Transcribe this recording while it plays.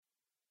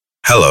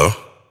Hello,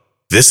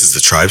 this is the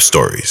Tribe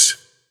Stories,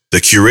 the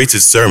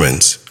curated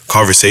sermons,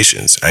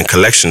 conversations, and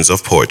collections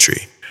of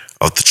poetry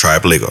of the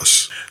Tribe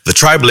Lagos. The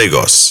Tribe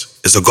Lagos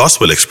is a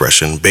gospel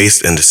expression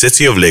based in the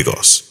city of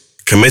Lagos,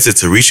 committed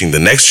to reaching the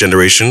next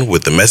generation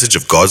with the message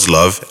of God's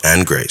love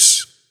and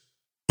grace.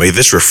 May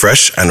this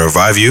refresh and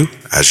revive you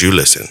as you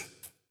listen.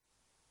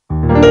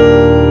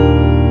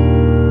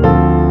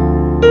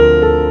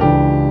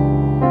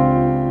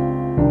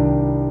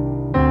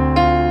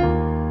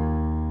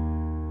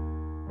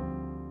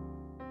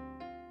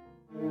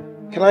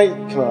 Can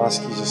I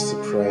ask you just to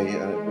pray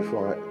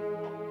before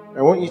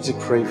I want you to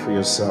pray for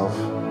yourself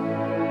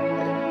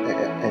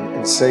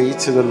and say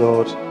to the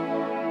Lord,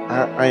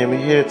 I am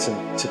here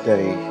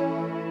today.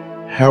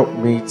 Help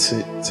me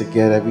to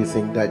get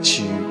everything that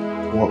you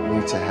want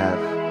me to have.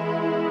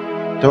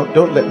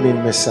 Don't let me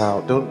miss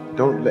out.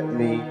 Don't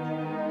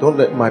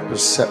let my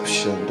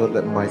perception, don't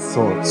let my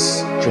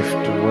thoughts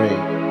drift away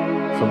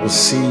from the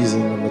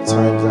season and the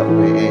times that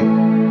we're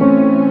in.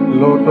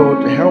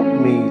 Lord, help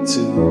me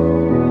to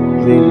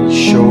really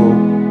show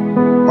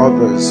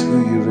others who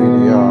you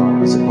really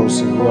are, as opposed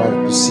to who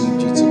I've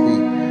perceived you to be.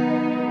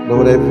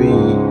 Lord,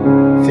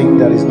 everything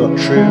that is not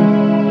true,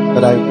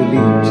 that I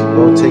believed,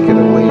 Lord, take it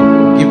away.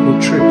 Give me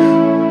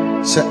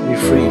truth. Set me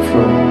free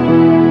from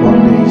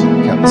bondage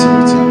and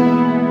captivity.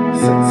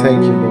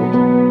 Thank you,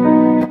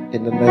 Lord.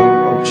 In the name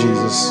of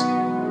Jesus,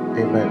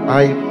 amen.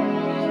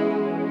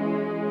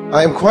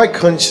 I am quite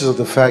conscious of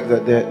the fact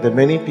that there are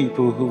many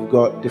people who've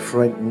got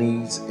different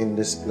needs in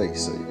this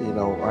place. You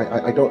know,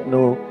 I don't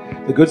know.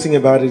 The good thing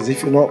about it is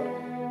if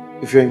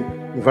you're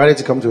invited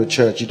to come to a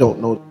church, you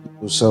don't know the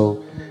people,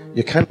 so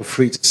you're kind of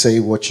free to say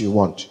what you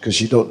want because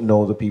you don't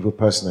know the people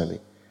personally,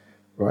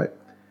 right?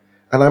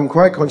 And I'm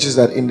quite conscious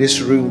that in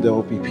this room there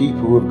will be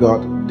people who've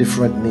got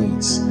different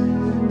needs.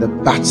 They're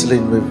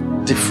battling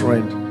with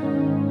different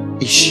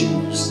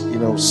issues. You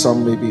know,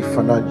 some may be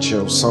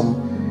financial,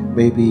 some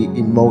may be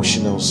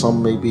emotional,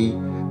 some may be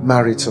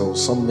marital,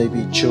 some may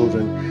be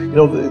children. You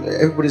know,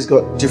 everybody's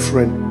got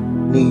different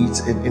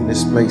needs in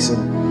this place,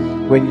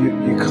 and when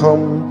you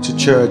come to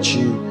church,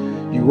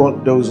 you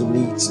want those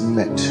needs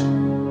met.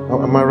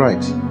 Am I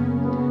right?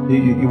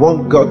 You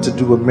want God to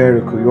do a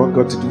miracle, you want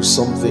God to do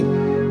something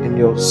in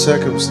your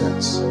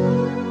circumstance.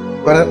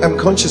 But I'm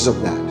conscious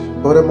of that.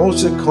 But I'm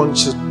also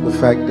conscious of the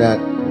fact that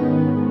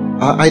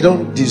I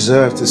don't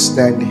deserve to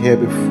stand here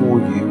before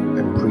you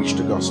and preach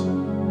the gospel.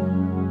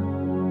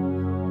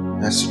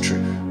 That's the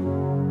truth.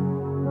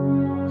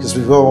 Because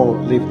we've all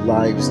lived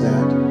lives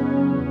that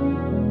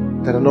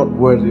are not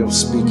worthy of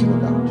speaking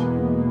about.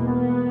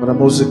 But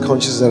I'm also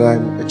conscious that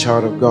I'm a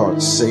child of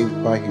God,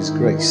 saved by His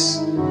grace.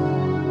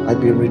 I've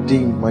been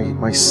redeemed,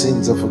 my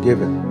sins are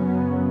forgiven.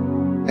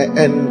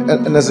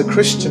 And as a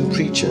Christian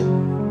preacher,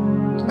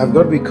 I've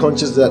got to be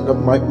conscious that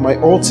my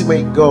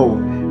ultimate goal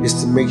is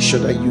to make sure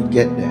that you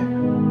get there.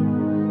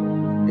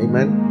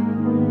 Amen?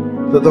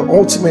 The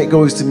ultimate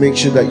goal is to make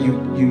sure that you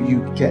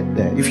get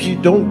there. If you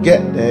don't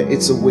get there,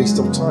 it's a waste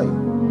of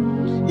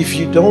time. If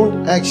you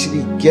don't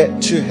actually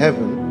get to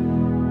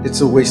heaven,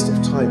 it's a waste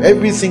of time.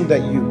 Everything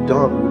that you've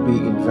done will be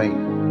in vain.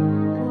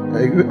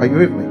 Are you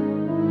with me?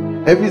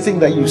 Everything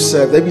that you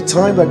serve, every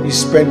time that you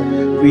spend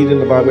reading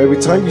the Bible,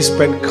 every time you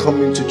spend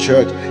coming to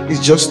church, is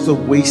just a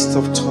waste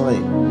of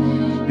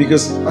time.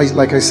 Because,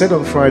 like I said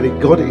on Friday,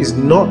 God is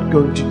not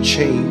going to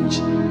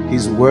change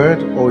His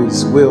word or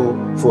His will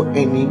for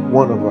any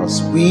one of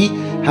us. We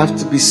have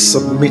to be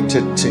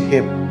submitted to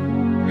Him.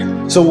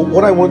 So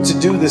what I want to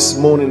do this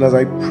morning as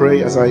I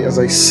pray, as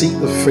I seek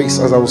the face,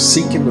 as I was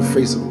seeking the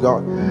face of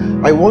God,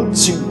 I want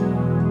to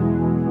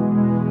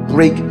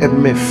break a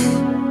myth.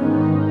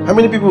 How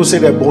many people will say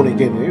they're born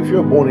again? If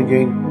you're a born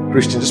again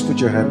Christian, just put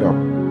your hand up.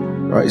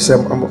 Right? You say,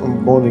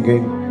 I'm born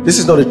again. This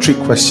is not a trick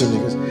question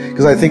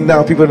because I think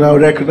now people now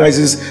recognize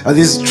this as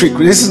this trick.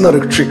 This is not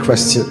a trick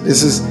question.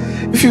 This is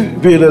if you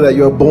feel that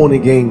you're a born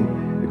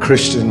again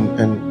Christian.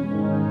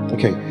 And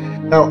okay,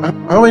 now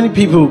how many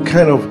people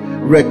kind of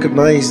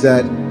recognize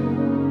that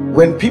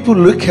when people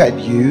look at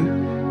you,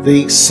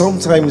 they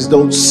sometimes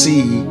don't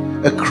see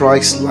a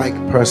Christ-like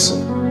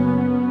person?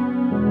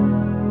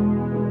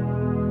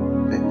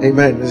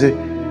 Amen.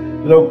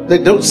 You know, they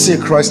don't see a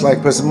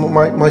Christ-like person.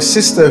 My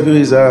sister, who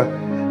is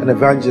an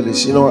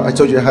evangelist, you know, I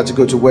told you I had to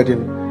go to a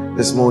wedding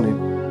this morning.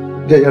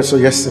 Yeah, so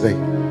yesterday.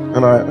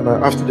 And I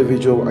after the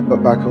vigil, I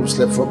got back home,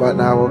 slept for about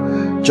an hour,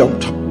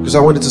 jumped up, because I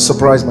wanted to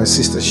surprise my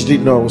sister. She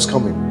didn't know I was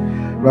coming,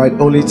 right?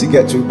 Only to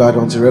get to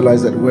Ibadan to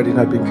realize that the wedding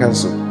had been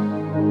cancelled.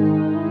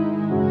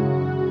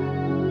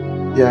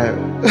 Yeah.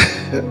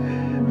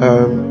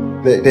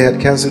 They had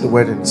cancelled the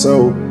wedding.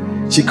 So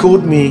she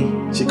called me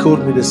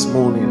this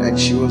morning, and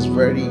she was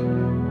very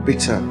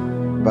bitter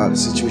about the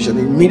situation.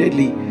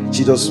 Immediately,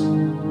 she just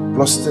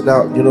blustered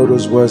out, you know,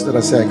 those words that I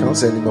say I can't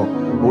say anymore.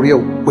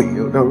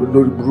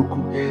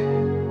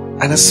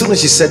 And as soon as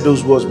she said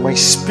those words, my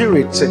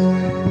spirit said,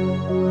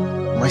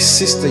 my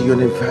sister, you're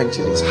an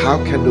evangelist. How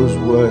can those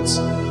words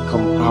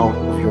come out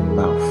of your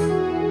mouth?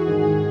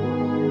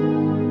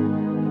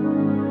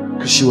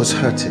 Because she was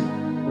hurting.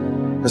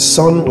 Her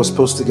son was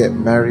supposed to get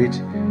married,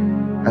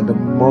 and the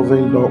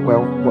mother-in-law,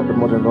 well, not the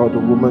mother-in-law, the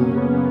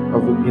woman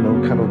of the,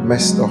 kind of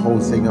messed the whole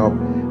thing up,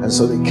 and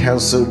so they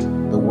cancelled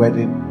the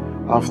wedding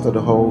after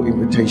the whole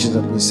invitations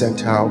had been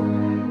sent out,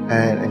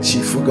 and she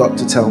forgot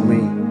to tell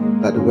me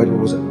that the wedding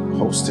wasn't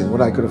hosted.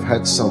 When I could have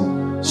had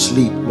some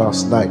sleep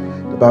last night.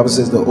 The Bible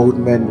says the old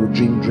men will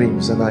dream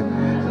dreams, and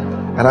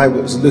I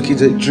was looking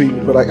to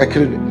dream, but I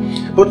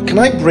couldn't. But can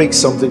I break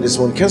something this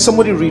morning? Can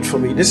somebody read for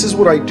me? This is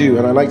what I do,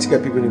 and I like to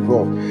get people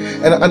involved.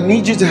 And I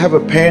need you to have a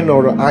pen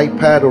or an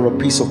iPad or a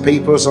piece of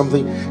paper or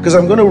something, because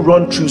I'm going to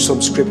run through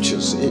some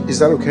scriptures. Is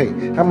that okay?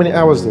 How many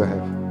hours do I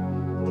have?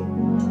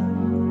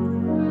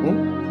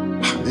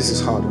 This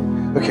is hard.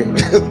 Okay.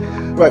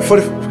 Right.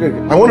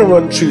 I want to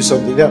run through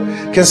something. Now,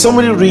 can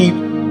somebody read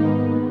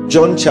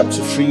John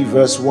chapter 3,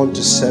 verse 1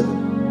 to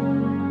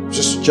 7?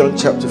 Just John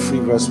chapter 3,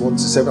 verse 1 to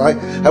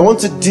 7. I want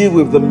to deal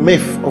with the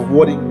myth of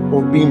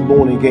being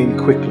born again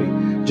quickly.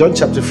 John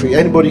chapter 3.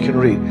 Anybody can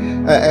read.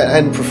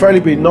 And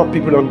preferably not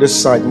people on this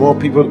side, more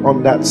people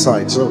on that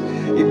side. So,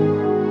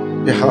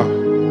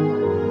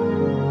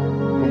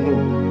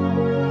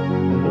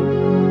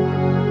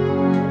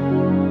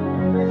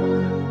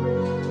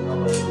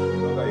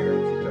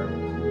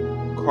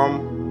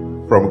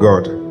 Come from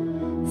God.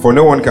 For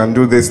no one can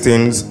do these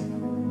things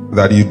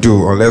that you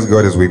do unless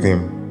God is with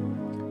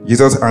him.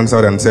 Jesus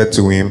answered and said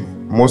to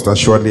him, most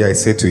assuredly I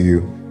say to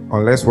you,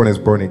 unless one is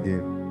born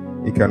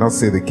again, he cannot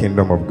see the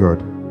kingdom of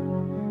God.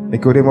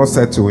 Nicodemus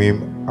said to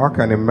him, how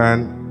can a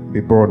man be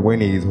born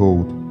when he is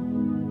old?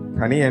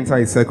 Can he enter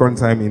a second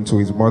time into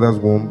his mother's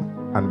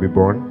womb and be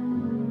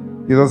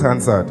born? Jesus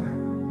answered,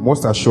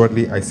 most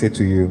assuredly I say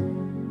to you,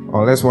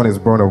 unless one is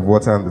born of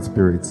water and the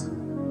Spirit,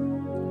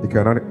 he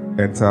cannot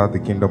enter the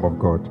kingdom of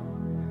God.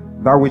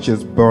 That which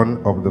is born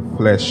of the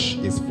flesh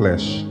is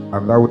flesh,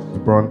 and that which is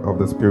born of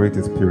the Spirit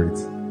is spirit.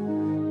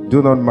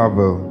 Do not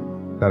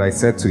marvel that I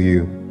said to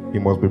you, you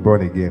must be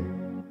born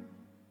again.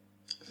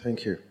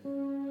 Thank you.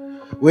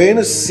 We're in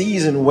a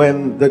season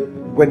when the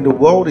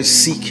world is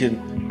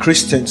seeking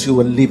Christians who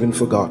are living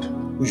for God.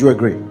 Would you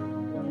agree?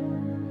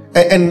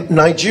 And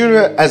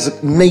Nigeria as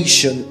a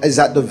nation is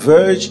at the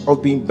verge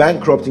of being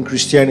bankrupt in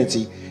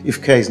Christianity if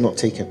care is not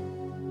taken.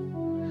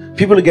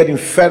 People are getting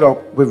fed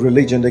up with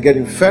religion. They're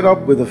getting fed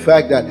up with the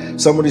fact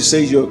that somebody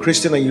says you're a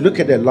Christian and you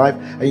look at their life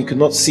and you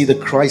cannot see the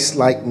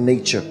Christ-like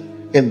nature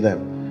in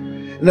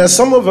them. Now,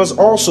 some of us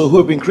also who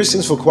have been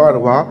Christians for quite a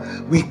while,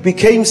 we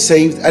became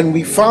saved and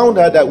we found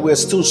out that we're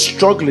still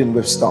struggling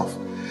with stuff.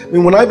 I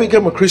mean, when I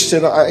became a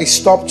Christian, I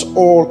stopped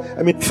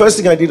first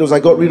thing I did was I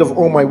got rid of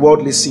all my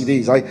worldly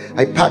CDs.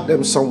 I packed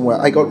them somewhere.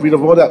 I got rid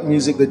of all that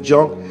music, the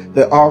junk,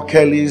 the R.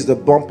 Kellys, the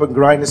bump and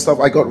grind and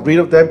stuff. I got rid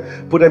of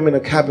them, put them in a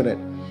cabinet.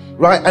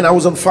 Right? And I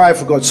was on fire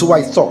for God, so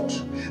I thought.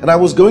 And I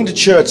was going to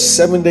church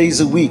 7 days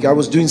a week. I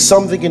was doing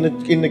something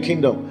in the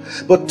kingdom.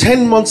 But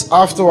 10 months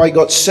after I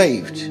got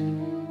saved,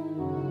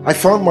 I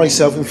found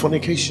myself in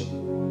fornication.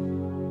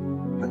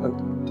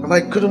 And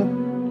I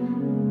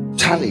couldn't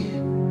tally.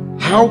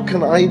 How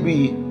can I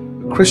be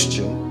a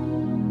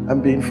Christian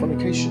and be in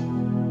fornication?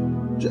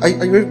 Are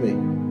you with me?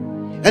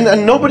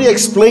 And nobody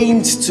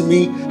explained to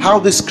me how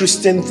this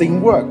Christian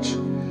thing worked.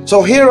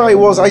 So here I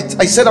was,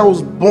 I said I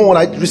was born,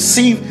 I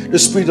received the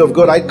Spirit of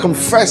God, I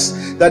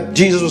confessed that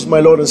Jesus was my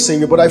Lord and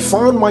Savior, but I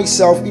found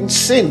myself in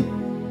sin.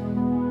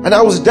 And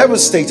I was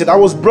devastated, I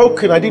was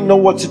broken, I didn't know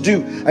what to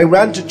do. I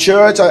ran to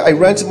church, I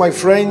ran to my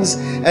friends,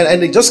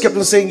 and they just kept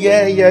on saying,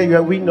 yeah,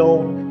 we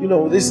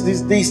know,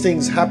 these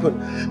things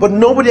happen. But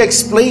nobody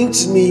explained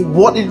to me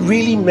what it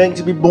really meant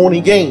to be born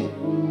again.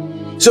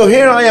 So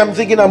here I am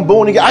thinking I'm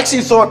born again. I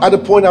actually thought at a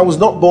point I was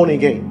not born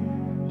again.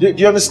 Do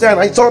you understand?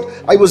 I thought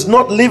I was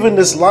not living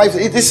this life.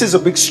 This is a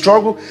big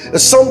struggle.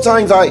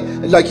 Sometimes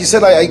like you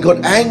said, I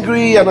got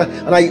angry and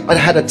I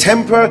had a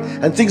temper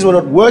and things were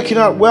not working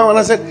out well. And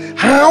I said,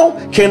 how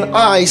can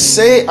I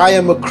say I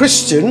am a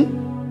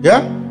Christian,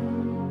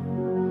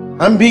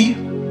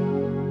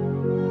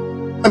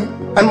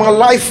 and my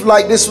life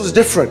like this was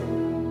different?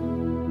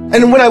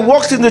 And when I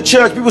walked in the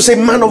church, people say,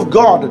 man of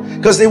God,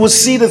 because they would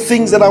see the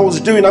things that I was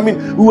doing. I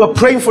mean, we were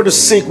praying for the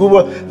sick.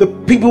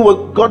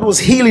 God was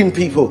healing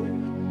people.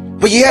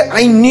 But yet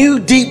I knew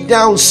deep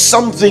down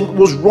something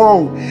was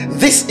wrong.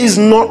 This is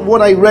not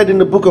what I read in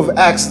the book of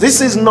Acts.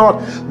 This is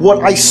not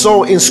what I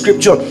saw in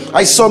scripture.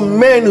 I saw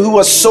men who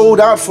were sold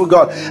out for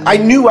God. I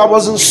knew I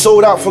wasn't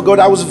sold out for God.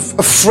 I was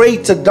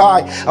afraid to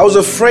die. I was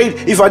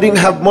afraid if I didn't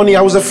have money.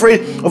 I was afraid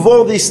of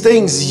all these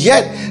things.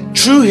 Yet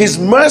through his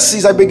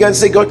mercies, I began to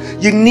say, God,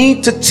 you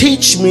need to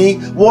teach me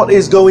what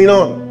is going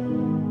on.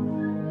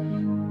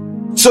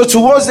 So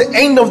towards the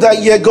end of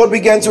that year, God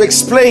began to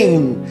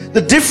explain the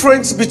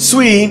difference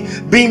between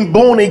being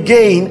born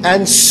again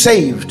and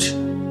saved.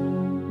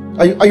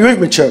 Are you with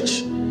me,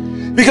 church?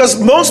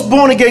 Because most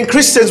born again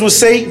Christians will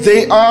say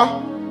they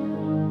are,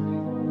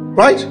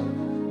 right?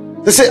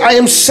 They say, I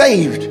am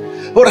saved.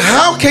 But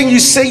how can you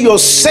say you're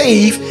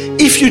saved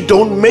if you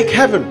don't make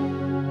heaven?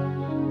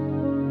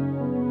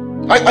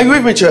 Are you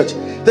with me, church?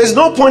 There's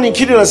no point in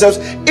kidding ourselves.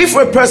 If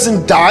a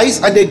person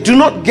dies and they do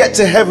not get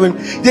to heaven,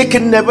 they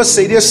can never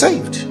say they're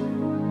saved.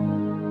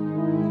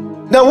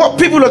 Now, what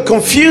people are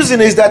confusing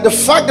is that the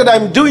fact that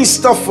I'm doing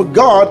stuff for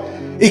God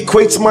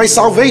equates my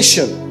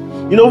salvation.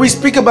 You know, we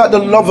speak about the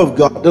love of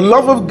God. The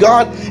love of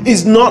God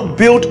is not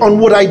built on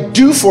what I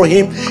do for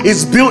Him.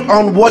 It's built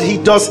on what He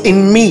does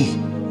in me.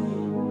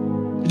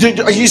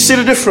 You see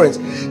the difference?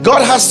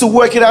 God has to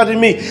work it out in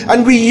me.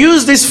 And we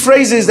use these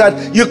phrases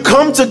that you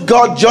come to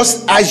God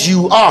just as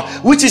you are,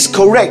 which is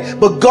correct.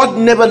 But God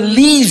never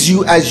leaves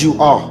you as you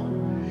are.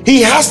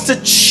 He has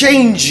to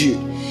change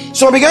you.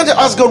 So I began to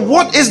ask God,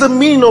 what is the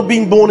meaning of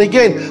being born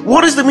again?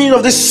 What is the meaning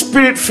of this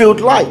spirit-filled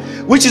life?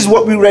 Which is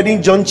what we read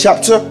in John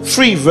chapter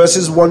 3,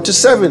 verses 1 to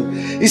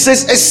 7. It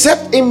says,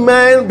 except a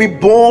man be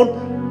born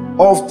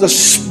of the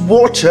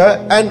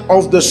water and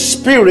of the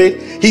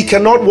Spirit, he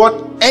cannot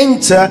what?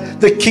 Enter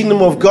the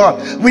kingdom of God.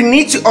 We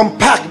need to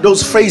unpack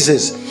those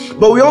phrases,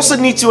 but we also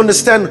need to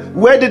understand,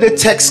 where did the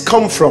text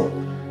come from?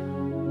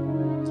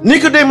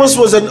 Nicodemus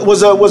was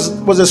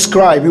a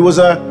scribe.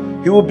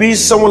 He will be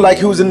someone like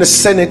who was in the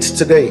Senate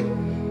today.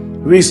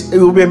 He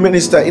will be a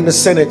minister in the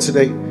Senate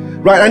today,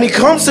 right? And he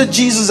comes to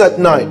Jesus at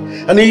night,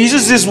 and he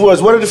uses these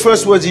words. What are the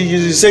first words he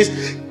uses? He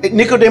says,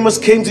 Nicodemus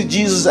came to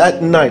Jesus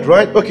at night,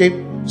 right?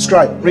 Okay,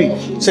 scribe,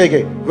 read. Say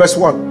again, verse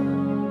 1.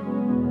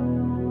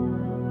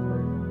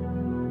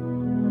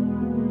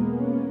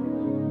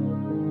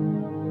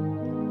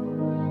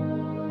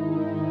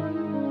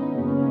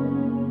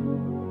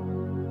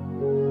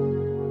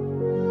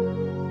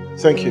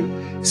 Thank you.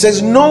 It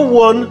says no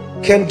one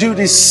can do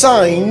these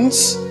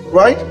signs,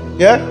 right?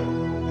 Yeah,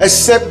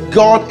 except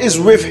God is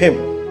with him.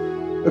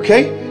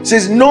 Okay, it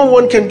says no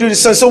one can do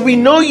this sign. So we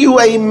know you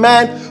are a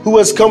man who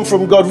has come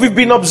from God. We've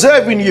been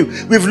observing you.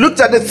 We've looked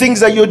at the things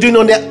that you're doing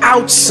on the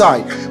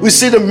outside. We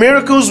see the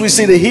miracles, we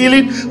see the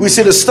healing, we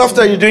see the stuff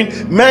that you're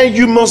doing. Man,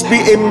 you must be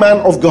a man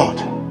of God.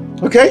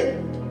 Okay.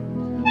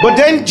 But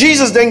then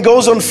Jesus then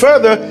goes on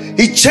further.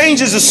 He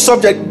changes the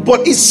subject,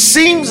 but it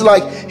seems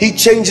like he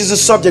changes the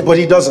subject, but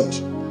he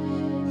doesn't.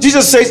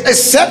 Jesus says,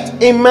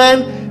 except a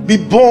man be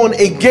born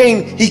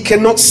again, he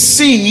cannot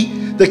see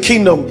the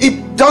kingdom.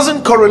 It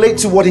doesn't correlate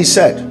to what he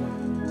said,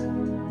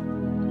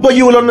 but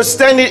you will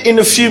understand it in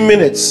a few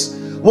minutes.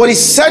 What he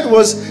said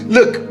was,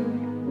 look,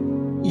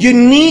 you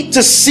need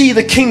to see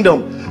the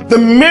kingdom. The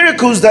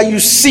miracles that you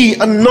see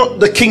are not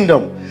the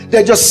kingdom.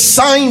 They're just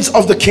signs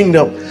of the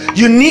kingdom.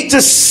 You need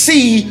to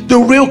see the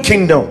real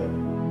kingdom.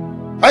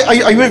 Are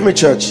you with me,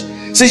 church?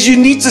 It says you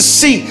need to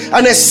see.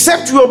 And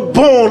except you are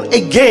born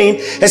again,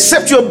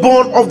 except you are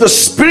born of the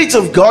Spirit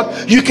of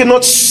God, you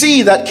cannot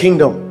see that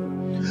kingdom.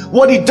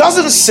 What he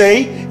doesn't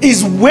say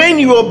is when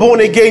you are born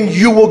again,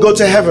 you will go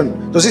to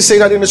heaven. Does he say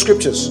that in the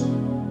scriptures?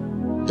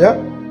 Yeah?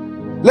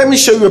 Let me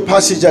show you a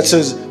passage that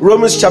says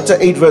Romans chapter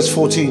 8 verse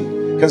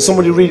 14. Can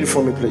somebody read it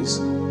for me,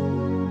 please?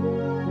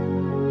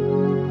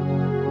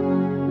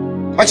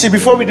 Actually,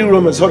 before we do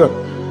Romans, hold on.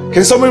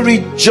 Can somebody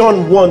read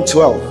John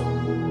 1:12?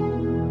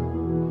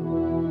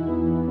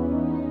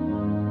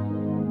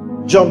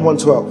 John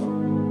 1:12.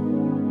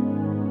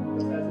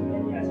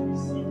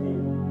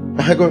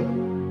 Go on.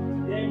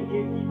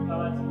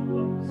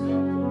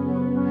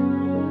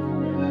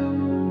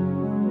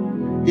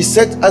 He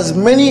said, as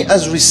many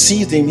as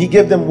received him, he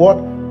gave them what?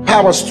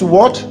 Powers to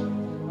what?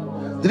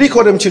 Did he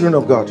call them children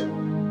of God?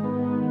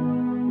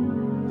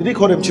 Did he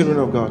call them children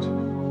of God?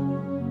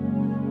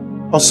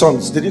 Or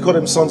sons? Did he call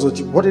them sons? Or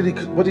what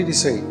did he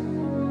say?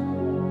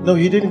 No,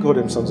 he didn't call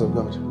them sons of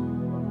God.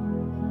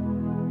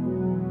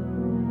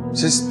 It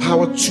says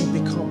power to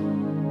become.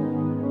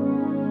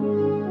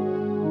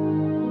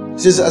 It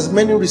says as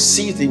many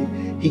received him,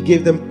 he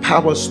gave them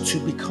powers to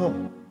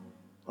become.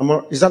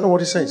 Is that not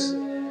what he says?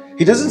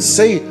 He doesn't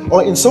say,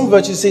 or in some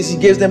versions it says he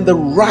gives them the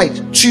right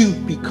to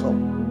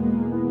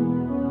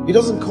become. He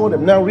doesn't call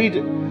them. Now read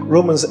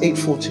Romans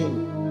 8:14.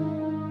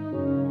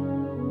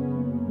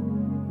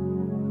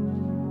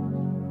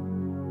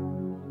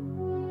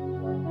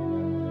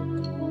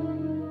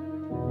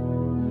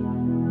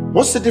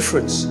 What's the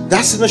difference?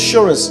 That's an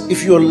assurance.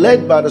 If you're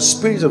led by the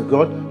Spirit of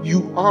God,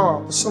 you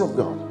are the Son of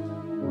God.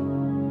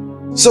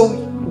 So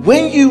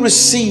when you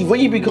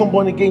become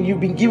born again, you've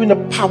been given the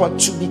power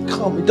to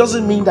become. It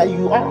doesn't mean that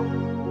you are.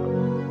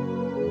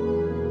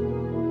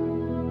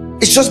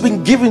 It's just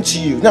been given to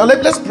you. Now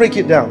let's break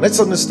it down. Let's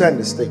understand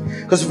this thing.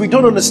 Because if we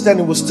don't understand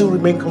it, we'll still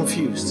remain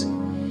confused.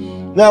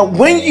 Now,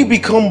 when you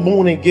become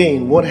born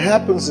again, what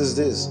happens is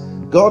this.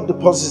 God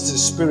deposits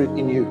His Spirit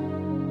in you.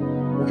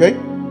 Okay?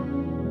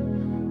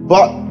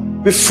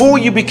 But before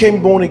you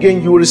became born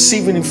again, you were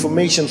receiving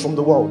information from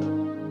the world.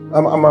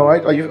 Am I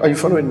right? Are you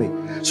following me?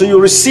 So you're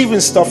receiving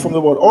stuff from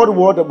the world. All the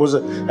world that was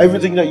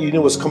everything that you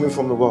knew was coming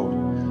from the world.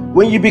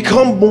 When you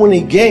become born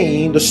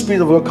again, the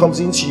Spirit of God comes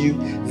into you.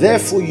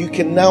 Therefore, you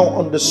can now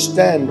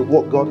understand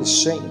what God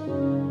is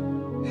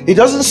saying. It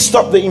doesn't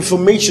stop the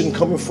information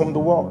coming from the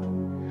world.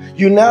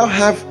 You now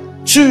have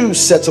two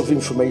sets of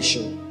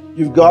information.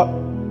 You've got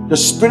the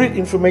Spirit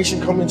information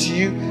coming to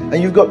you,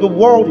 and you've got the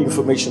world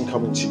information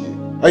coming to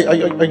you.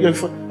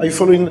 Are you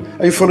following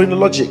the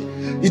logic?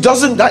 It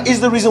doesn't. That is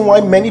the reason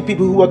why many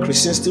people who are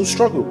Christians still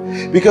struggle,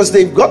 because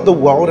they've got the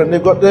world and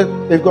they've got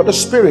the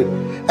spirit.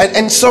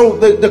 And so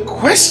the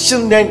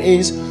question then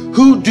is,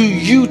 who do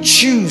you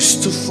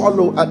choose to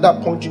follow at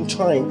that point in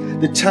time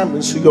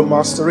determines who your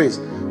master is.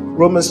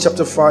 Romans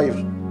chapter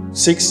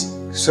 6.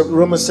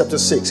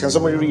 Can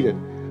somebody read it?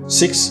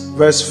 6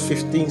 verse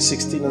 15,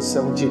 16 and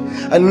 17.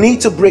 I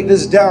need to break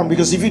this down,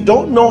 because if you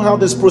don't know how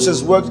this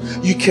process works,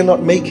 you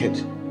cannot make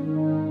it.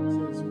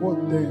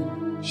 What then?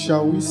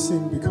 Shall we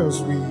sin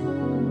because we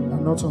are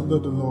not under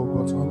the law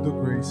but under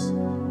grace?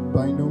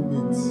 By no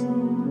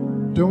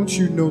means. Don't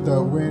you know that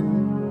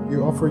when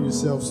you offer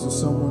yourselves to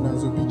someone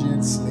as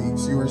obedient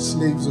slaves, you are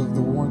slaves of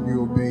the one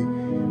you obey,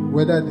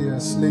 whether they are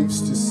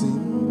slaves to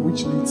sin,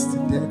 which leads to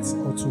death,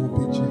 or to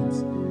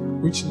obedience,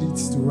 which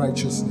leads to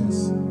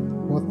righteousness?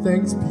 But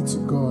thanks be to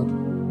God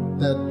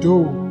that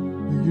though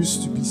you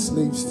used to be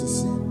slaves to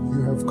sin,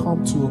 you have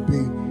come to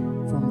obey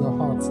from the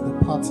heart the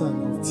pattern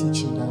of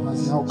teaching that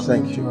has now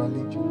claimed your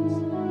allegiance.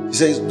 He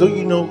says, don't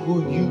you know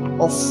who you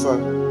offer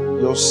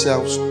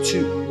yourselves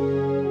to?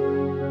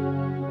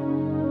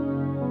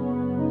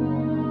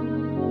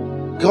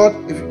 God,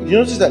 if you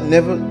notice that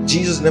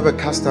Jesus never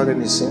cast out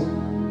any sin.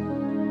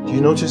 Do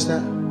you notice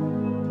that?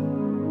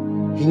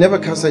 He never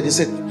cast out. He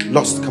said,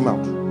 lust, come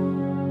out.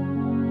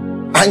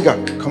 Anger,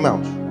 come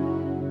out.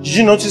 Did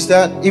you notice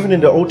that even in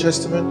the Old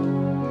Testament?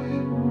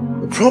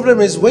 The problem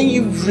is, when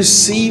you've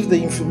received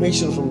the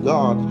information from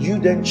God, you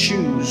then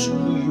choose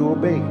who you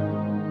obey.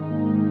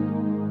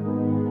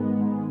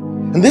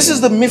 And this is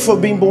the myth of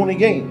being born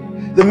again.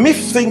 The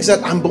myth thinks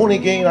that I'm born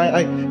again,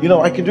 I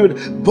can do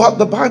it. But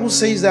the Bible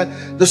says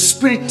that the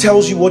Spirit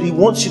tells you what He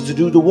wants you to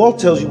do. The world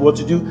tells you what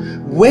to do.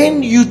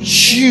 When you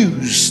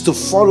choose to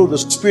follow the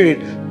Spirit,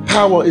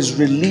 power is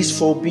released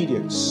for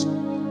obedience.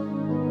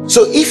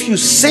 So if you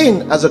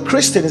sin as a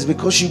Christian, it's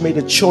because you made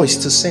a choice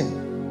to sin.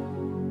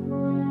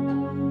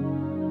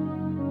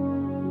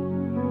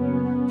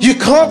 You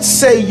can't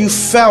say you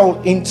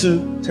fell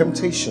into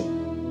temptation.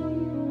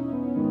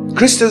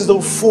 Christians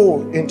don't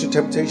fall into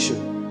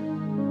temptation.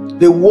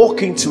 They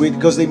walk into it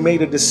because they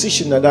made a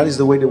decision that is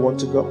the way they want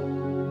to go.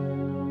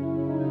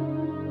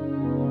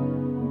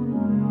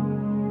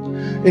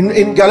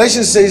 In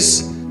Galatians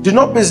says, do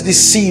not be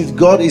deceived,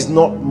 God is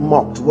not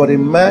mocked. What a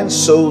man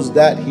sows,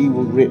 that he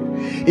will reap.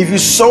 If you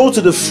sow to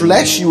the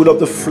flesh, you will of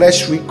the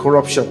flesh reap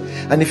corruption.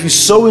 And if you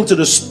sow into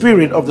the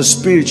spirit, of the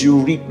spirit you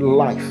will reap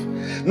life.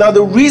 Now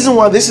the reason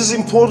why this is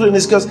important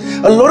is because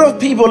a lot of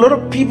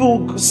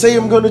people say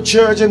I'm going to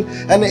church and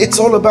it's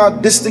all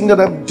about this thing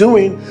that I'm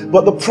doing,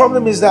 but the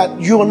problem is that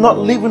you are not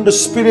living the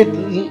spirit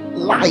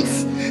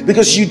life,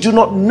 because you do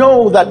not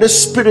know that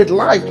this spirit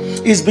life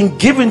is been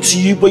given to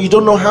you, but you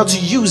don't know how to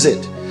use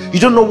it. You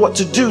don't know what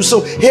to do.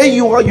 So here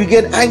you are, you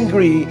get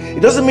angry.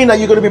 It doesn't mean that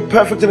you're going to be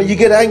perfect and you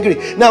get angry.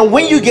 Now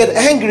when you get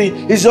angry,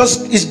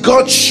 it's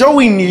God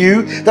showing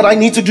you that I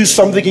need to do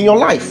something in your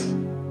life.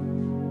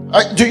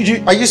 Do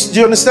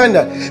you understand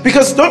that?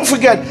 Because don't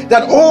forget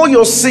that all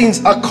your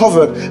sins are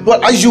covered.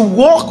 But as you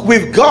walk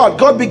with God,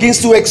 God begins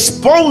to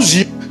expose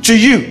you to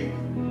you.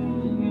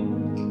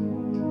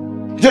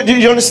 Do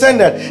you understand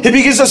that? He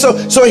begins to,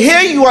 so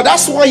here you are.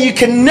 That's why you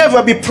can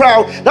never be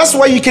proud. That's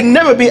why you can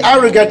never be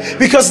arrogant,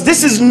 because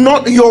this is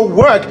not your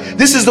work.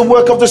 This is the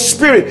work of the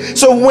Spirit.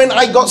 So when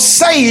I got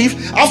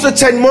saved, after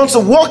 10 months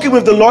of walking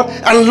with the Lord,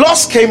 and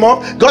lust came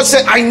up, God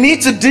said, I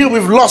need to deal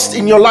with lust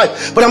in your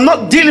life. But I'm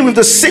not dealing with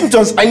the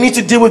symptoms. I need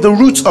to deal with the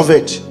roots of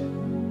it.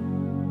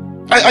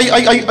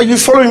 Are you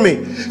following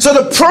me? So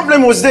the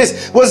problem was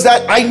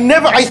that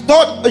I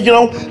thought,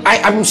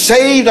 I'm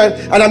saved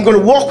and I'm going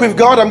to walk with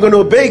God, I'm going to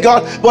obey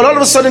God, but all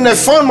of a sudden I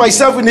found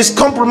myself in this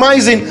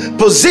compromising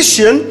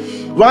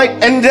position, right?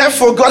 And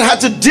therefore God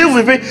had to deal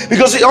with it,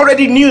 because He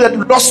already knew that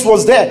lust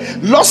was there.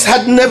 Lust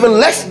had never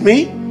left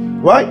me,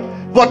 right?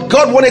 But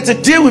God wanted to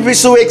deal with it,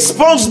 so He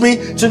exposed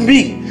me to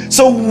me.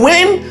 So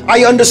when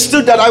I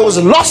understood that I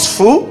was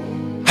lustful,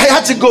 I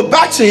had to go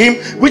back to Him,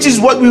 which is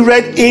what we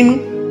read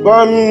in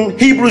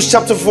Hebrews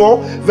chapter 4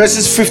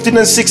 verses 15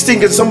 and 16.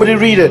 Can somebody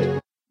read it?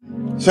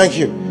 Thank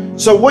you.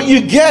 So what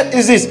you get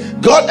is this: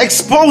 God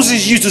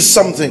exposes you to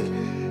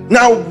something.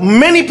 Now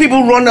many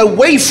people run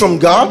away from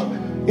God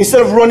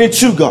instead of running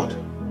to God.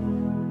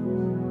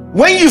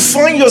 When you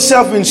find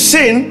yourself in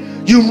sin,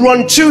 you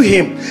run to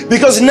Him,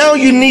 because now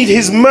you need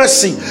His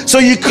mercy. So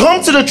you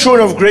come to the throne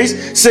of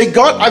grace, say,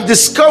 God, I've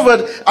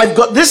discovered I've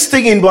got this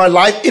thing in my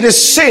life. It is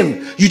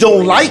sin. You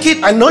don't like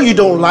it. I know you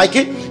don't like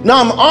it.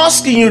 Now I'm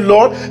asking you,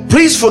 Lord,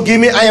 please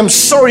forgive me. I am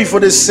sorry for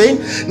this sin.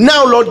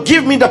 Now, Lord,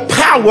 give me the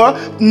power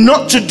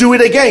not to do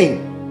it again.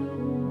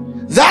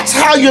 That's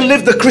how you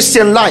live the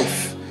Christian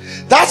life.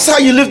 That's how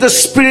you live the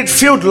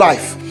Spirit-filled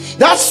life.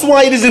 That's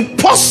why it is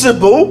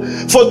impossible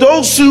for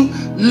those who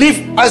live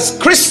as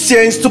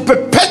Christians to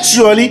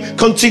perpetually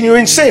continue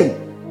in sin.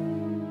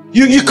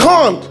 You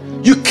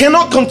can't. You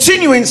cannot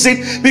continue in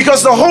sin,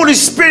 because the Holy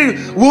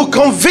Spirit will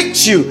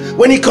convict you.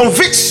 When He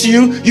convicts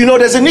you, you know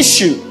there's an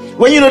issue.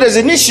 When you know there's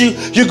an issue,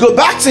 you go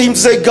back to him to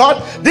say,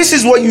 God, this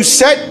is what you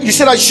said. You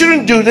said I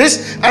shouldn't do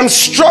this. I'm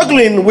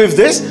struggling with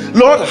this.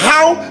 Lord,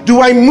 how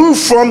do I move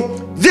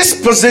from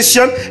this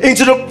position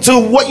to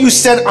what you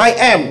said I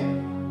am?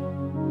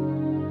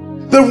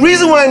 The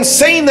reason why I'm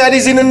saying that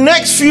is in the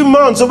next few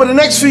months, over the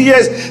next few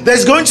years,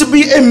 there's going to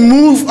be a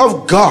move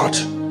of God.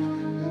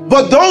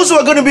 But those who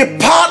are going to be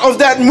part of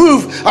that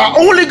move are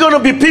only going to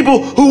be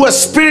people who are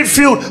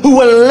spirit-filled, who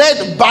were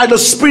led by the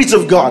Spirit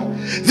of God.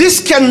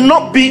 This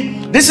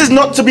is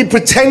not to be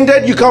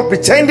pretended. You can't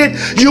pretend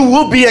it. You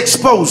will be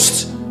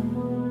exposed.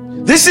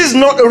 This is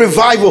not a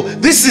revival.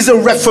 This is a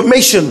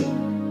reformation.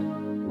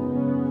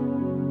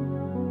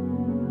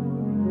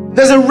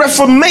 There's a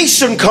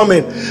reformation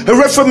coming. A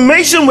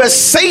reformation where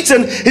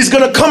Satan is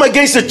going to come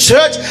against the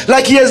church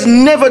like he has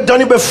never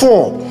done it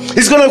before.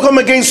 He's going to come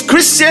against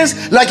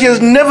Christians like he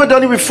has never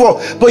done it before.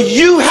 But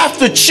you have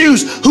to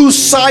choose whose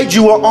side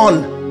you are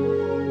on.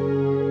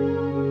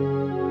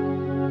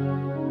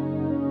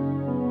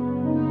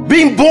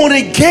 Being born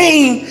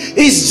again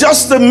is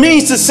just a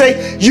means to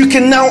say you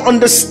can now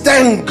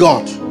understand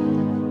God.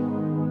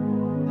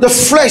 The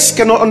flesh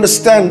cannot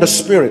understand the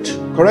spirit,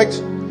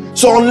 correct?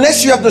 So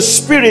unless you have the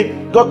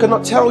Spirit, God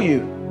cannot tell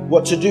you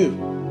what to do.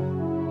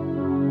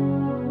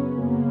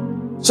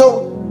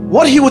 So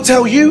what he will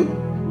tell you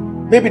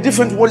may be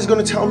different from what he's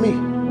going to tell me,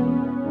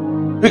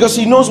 because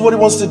he knows what he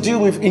wants to deal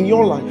with in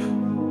your life.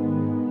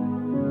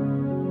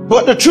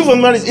 But the truth of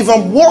the matter is, if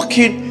I'm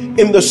walking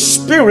in the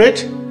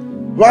Spirit,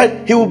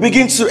 right, he will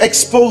begin to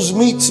expose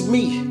me to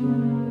me.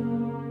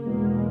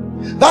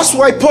 That's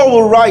why Paul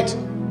will write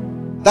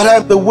that I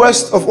am the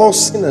worst of all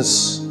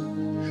sinners.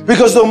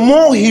 Because the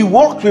more he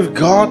walked with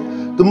God,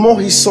 the more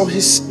he saw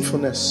his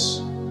sinfulness.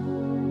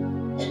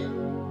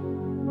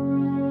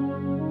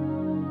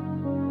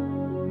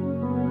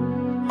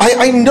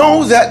 I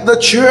know that the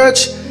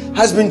church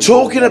has been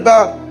talking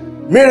about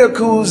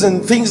miracles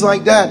and things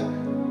like that.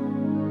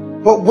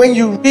 But when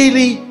you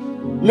really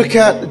look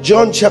at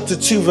John chapter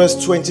 2 verse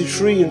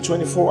 23 and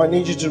 24, I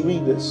need you to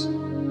read this.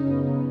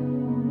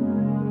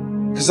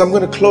 Because I'm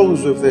going to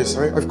close with this.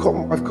 I've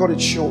cut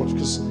it short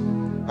because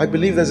I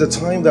believe there's a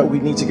time that we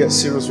need to get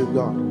serious with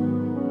God.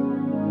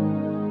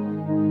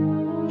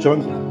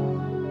 John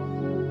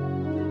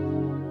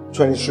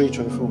 23,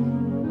 24.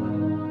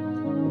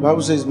 The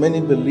Bible says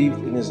many believed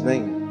in his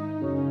name.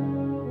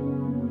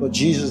 But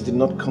Jesus did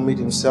not commit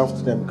himself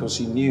to them because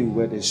he knew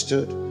where they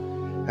stood.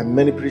 And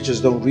many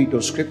preachers don't read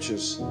those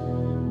scriptures.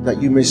 That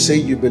you may say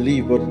you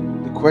believe, but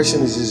the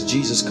question is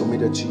Jesus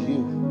committed to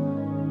you?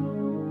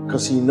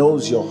 Because he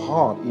knows your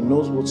heart. He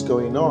knows what's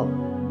going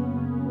on.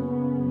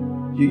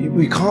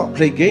 We can't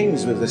play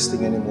games with this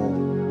thing anymore.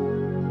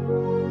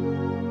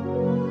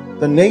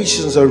 The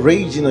nations are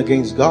raging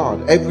against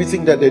God.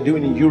 Everything that they're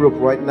doing in Europe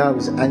right now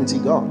is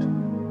anti-God.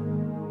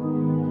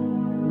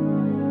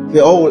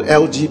 The whole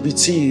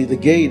LGBT, the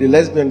gay, the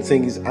lesbian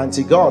thing is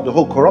anti-God. The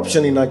whole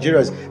corruption in Nigeria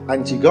is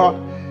anti-God.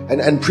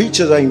 And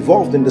preachers are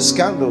involved in the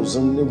scandals,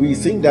 and we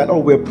think that, oh,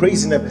 we're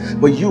praising them,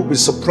 but you'll be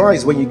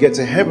surprised when you get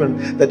to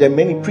heaven that there are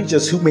many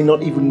preachers who may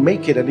not even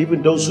make it, and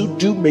even those who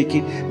do make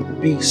it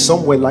may be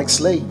somewhere like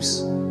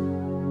slaves,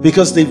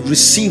 because they've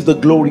received the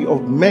glory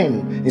of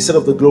men instead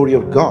of the glory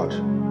of God.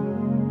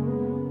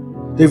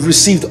 They've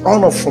received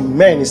honor from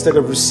men instead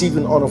of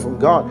receiving honor from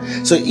God.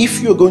 So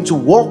if you're going to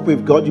walk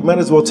with God, you might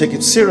as well take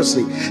it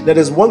seriously. Now,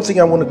 there's one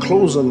thing I want to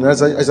close on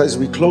as I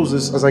close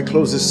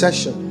this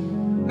session.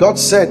 God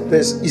said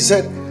this. He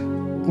said,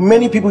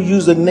 many people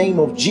use the name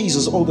of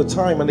Jesus all the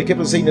time, and they kept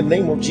on saying the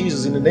name of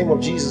Jesus, in the name of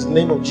Jesus, in the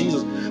name of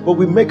Jesus. But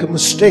we make a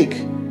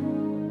mistake.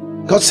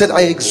 God said,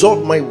 I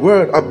exalt my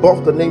word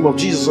above the name of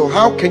Jesus. So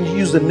how can you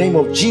use the name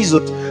of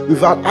Jesus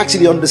without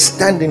actually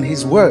understanding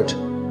his word?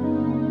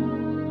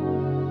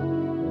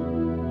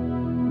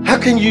 How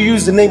can you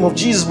use the name of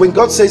Jesus when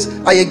God says,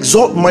 I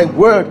exalt my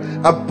word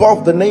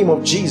above the name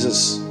of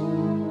Jesus?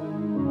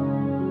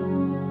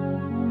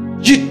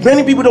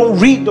 Many people don't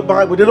read the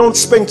Bible. They don't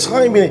spend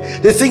time in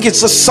it. They think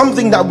it's just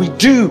something that we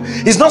do.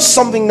 It's not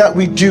something that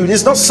we do.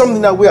 It's not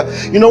something that we are.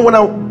 You know,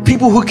 when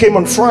people who came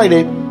on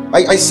Friday,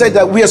 I said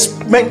that we are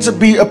meant to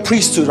be a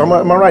priesthood. Am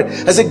I right?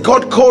 I said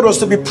God called us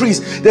to be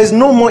priests. There's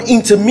no more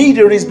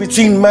intermediaries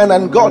between man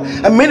and God.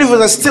 And many of us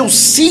are still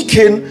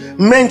seeking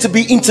men to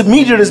be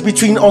intermediaries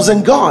between us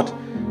and God.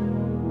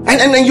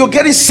 And you're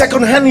getting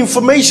second-hand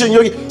information.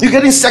 You're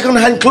getting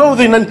second-hand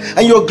clothing,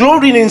 and you're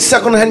glorying in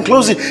second-hand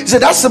clothing. He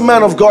said, that's the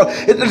man of God.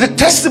 The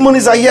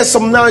testimonies I hear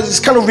some now is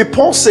kind of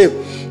repulsive.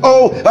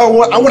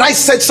 When I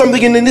said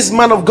something in this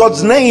man of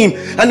God's name,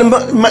 and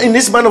in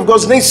this man of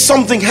God's name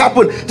something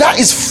happened. That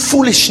is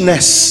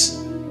foolishness.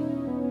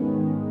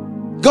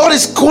 God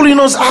is calling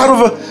us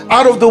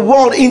out of the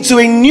world into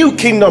a new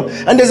kingdom,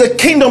 and there's a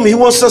kingdom he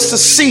wants us to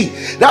see.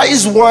 That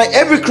is why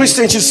every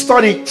Christian should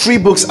study 3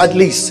 books at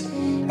least.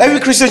 Every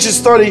Christian should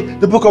study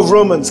the book of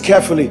Romans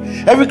carefully.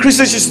 Every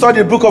Christian should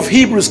study the book of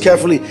Hebrews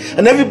carefully.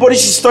 And everybody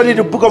should study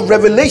the book of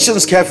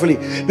Revelations carefully.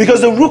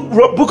 Because the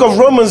book of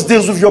Romans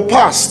deals with your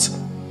past.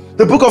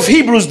 The book of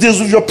Hebrews deals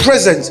with your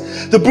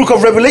present. The book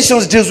of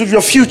Revelations deals with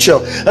your future.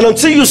 And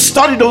until you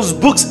study those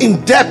books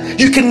in depth,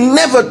 you can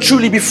never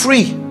truly be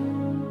free.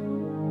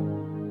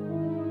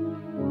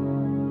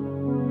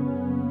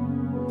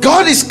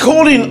 God is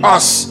calling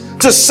us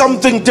to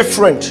something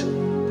different.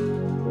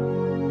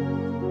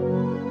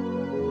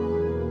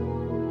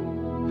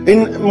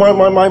 In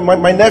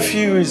my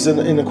nephew is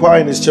in a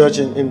choir in his church,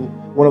 in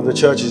one of the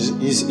churches.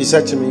 He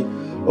said to me,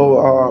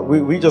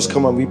 we just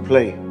come and we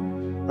play.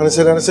 And I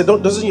said,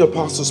 doesn't your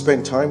pastor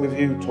spend time with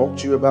you, talk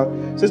to you about?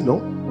 He says, no.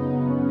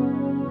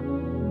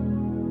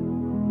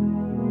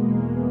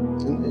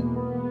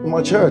 In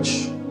my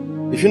church,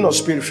 if you're not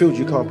spirit-filled,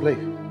 you can't play.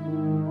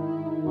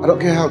 I don't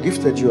care how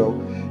gifted you are.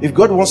 If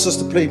God wants us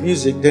to play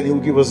music, then He will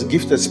give us a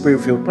gifted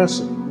spirit-filled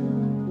person.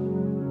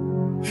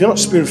 If you're not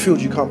spirit-filled,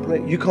 you can't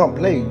play. You can't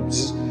play.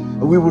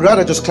 We would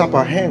rather just clap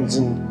our hands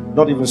and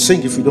not even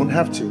sing if we don't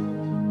have to.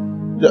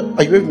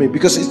 Are you with me?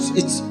 Because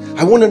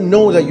I want to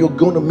know that you're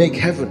going to make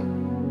heaven.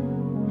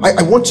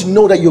 I want to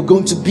know that you're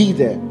going to be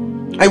there.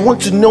 I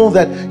want to know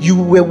that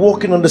you were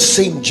walking on the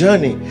same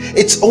journey.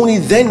 It's only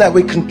then that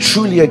we can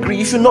truly agree.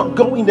 If you're not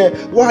going there,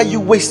 why are you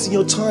wasting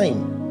your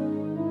time?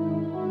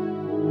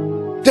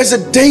 There's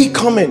a day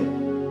coming,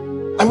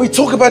 and we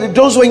talk about it.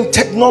 Those who are in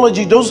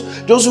technology,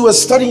 those who are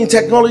studying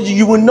technology,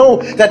 you will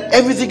know that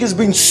everything has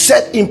been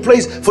set in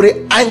place for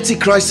the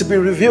Antichrist to be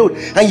revealed,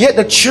 and yet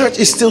the church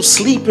is still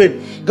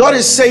sleeping. God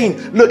is saying,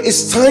 look,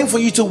 it's time for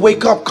you to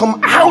wake up. Come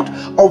out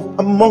of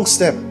amongst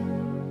them.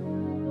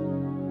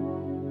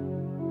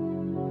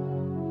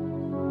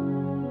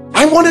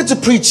 I wanted to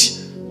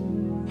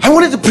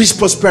preach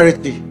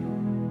prosperity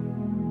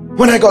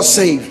when I got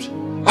saved.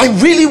 I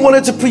really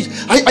wanted to preach.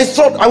 I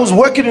thought I was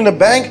working in a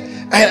bank,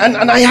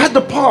 and I had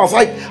the path.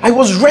 I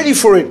was ready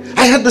for it.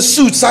 I had the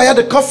suits, I had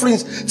the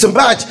cufflinks to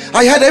match.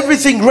 I had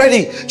everything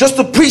ready just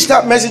to preach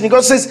that message. And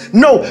God says,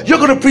 no, you're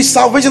going to preach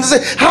salvation. I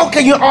say, how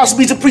can you ask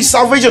me to preach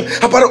salvation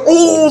about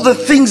all the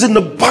things in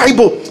the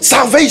Bible?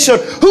 Salvation.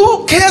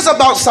 Who cares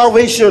about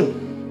salvation?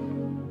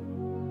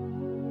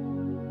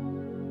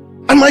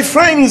 And my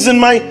friends,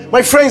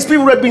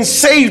 people who had been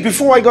saved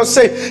before I got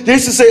saved, they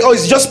used to say, oh,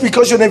 it's just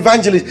because you're an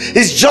evangelist.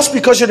 It's just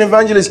because you're an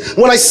evangelist.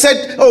 When I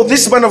said, oh,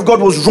 this man of God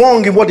was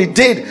wrong in what he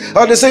did,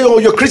 they say, oh,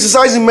 you're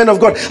criticizing men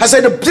of God. I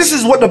said, this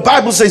is what the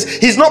Bible says.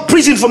 He's not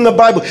preaching from the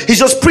Bible. He's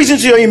just preaching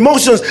to your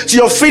emotions, to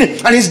your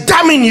feelings, and he's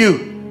damning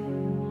you.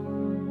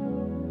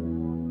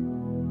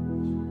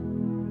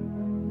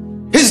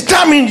 He's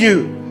damning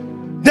you.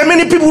 There are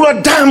many people who are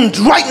damned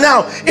right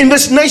now in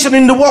this nation,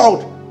 in the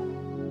world.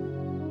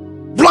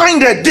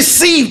 Blinded,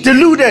 deceived,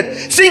 deluded,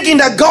 thinking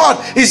that God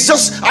is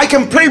just, I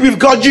can play with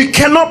God. You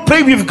cannot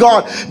play with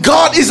God.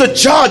 God is a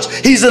judge.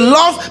 He's a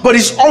love, but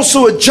He's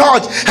also a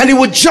judge. And He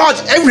will judge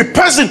every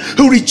person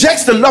who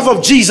rejects the love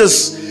of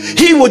Jesus.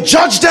 He will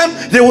judge them.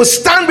 They will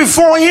stand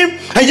before Him,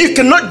 and you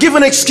cannot give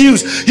an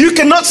excuse. You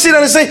cannot sit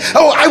there and say,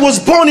 oh, I was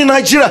born in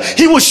Nigeria.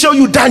 He will show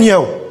you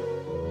Daniel.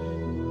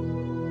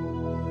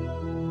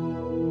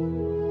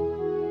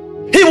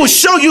 He will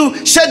show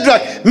you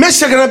Shadrach,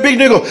 Meshach, and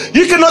Abednego.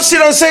 You cannot sit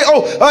and say,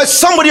 oh,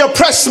 somebody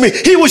oppressed me.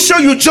 He will show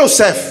you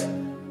Joseph.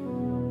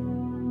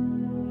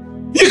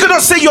 You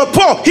cannot say you're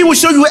poor. He will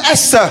show you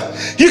Esther.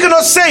 You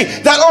cannot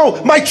say that,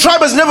 oh, my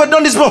tribe has never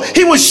done this before.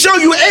 He will show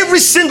you every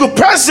single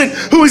person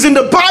who is in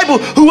the Bible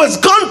who has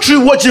gone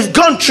through what you've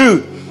gone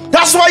through.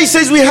 That's why He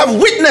says we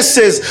have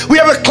witnesses. We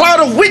have a cloud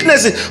of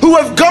witnesses who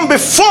have gone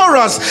before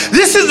us.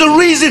 This is the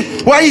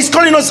reason why He's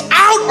calling us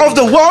out of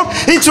the world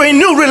into a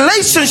new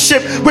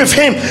relationship with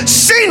Him.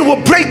 Sin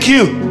will break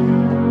you.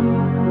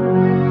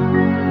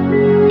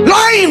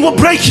 Lying will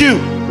break you.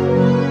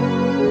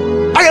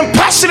 I am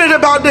passionate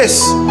about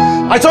this.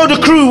 I told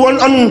the crew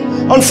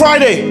on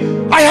Friday,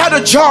 I had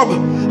a job,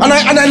 and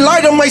I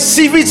lied on my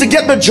CV to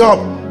get the job.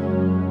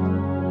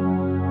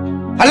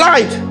 I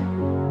lied.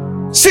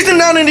 Sitting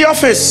down in the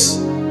office,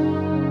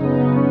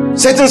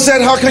 Satan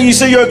said, how can you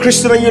say you're a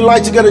Christian and you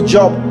lied to get a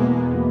job?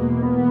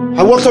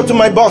 I walked up to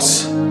my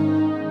boss.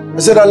 I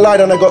said I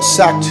lied and I got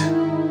sacked,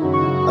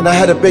 and I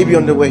had a baby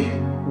on the way.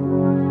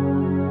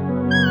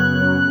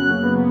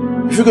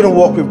 If you're going to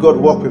walk with God,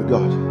 walk with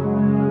God.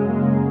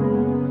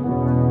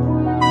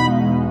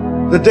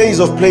 The days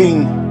of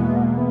playing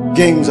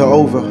games are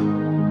over.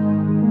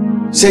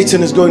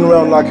 Satan is going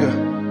around like a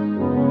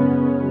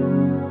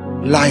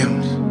lion,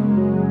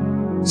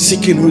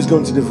 seeking who is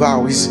going to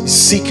devour. He's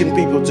seeking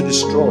people to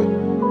destroy.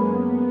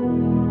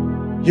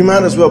 You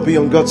might as well be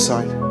on God's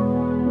side.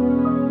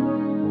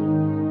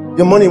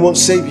 Your money won't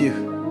save you.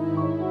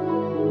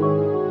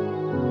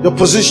 Your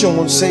position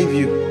won't save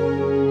you.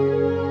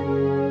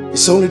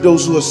 It's only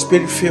those who are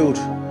spirit-filled,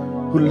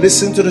 who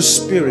listen to the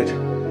Spirit,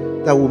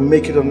 that will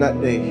make it on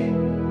that day.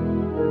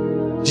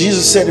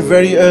 Jesus said it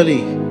very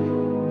early.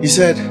 He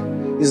said,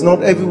 it's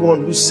not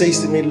everyone who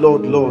says to me,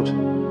 Lord, Lord,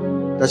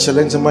 that shall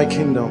enter my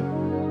kingdom.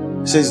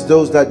 He says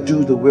those that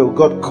do the will.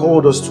 God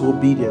called us to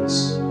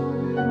obedience.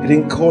 He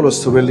didn't call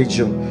us to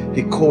religion.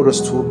 He called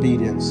us to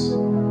obedience.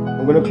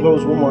 I'm going to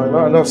close one more.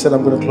 I know I've said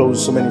I'm going to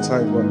close so many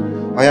times, but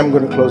I am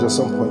going to close at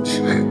some point.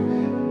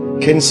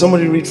 Can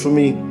somebody read for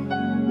me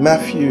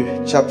Matthew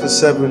chapter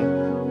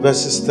 7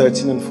 verses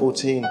 13 and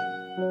 14?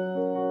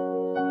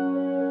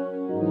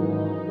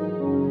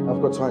 I've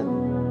got time.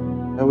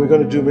 And we're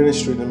going to do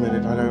ministry in a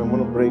minute. And I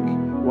want to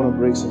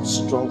break some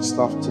strong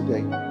stuff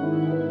today.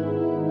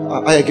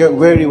 I get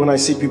weary when I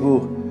see people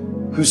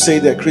who say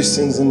they're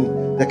Christians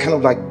and they're kind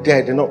of like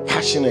dead. They're not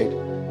passionate.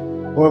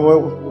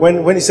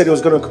 When he said he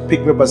was going to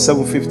pick me up at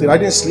 7:15, I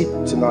didn't sleep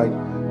tonight.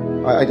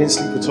 I didn't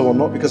sleep at all.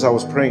 Not because I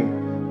was praying,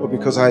 but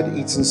because I had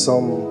eaten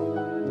some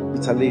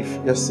bitter leaf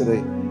yesterday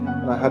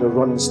and I had a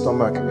running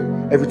stomach.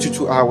 Every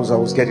 2 hours I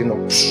was getting up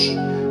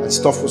and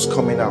stuff was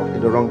coming out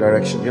in the wrong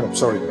direction. You know,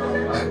 sorry.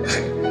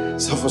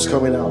 Stuff was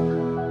coming out.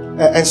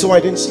 And so I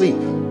didn't sleep.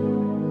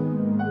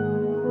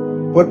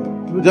 But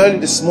early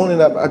this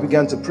morning I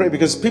began to pray,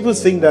 because people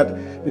think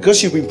that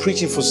because you've been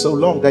preaching for so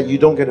long that you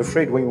don't get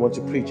afraid when you want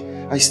to preach.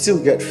 I still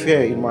get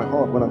fear in my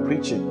heart when I'm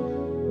preaching,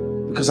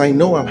 because I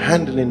know I'm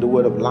handling the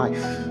word of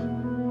life.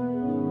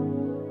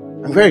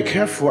 I'm very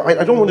careful.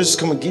 I don't want to just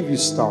come and give you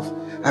stuff.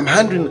 I'm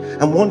handling,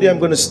 and one day I'm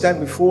going to stand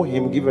before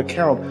him and give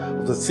account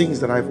of the things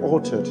that I've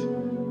altered.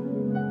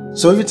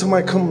 So every time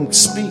I come and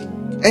speak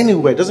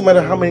anywhere, doesn't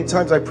matter how many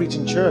times I preach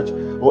in church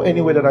or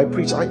anywhere that I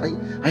preach,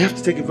 I have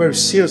to take it very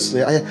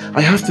seriously.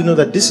 I have to know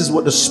that this is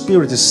what the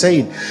Spirit is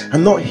saying.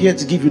 I'm not here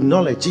to give you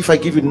knowledge. If I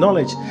give you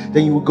knowledge,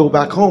 then you will go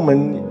back home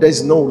and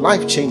there's no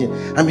life changing.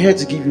 I'm here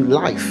to give you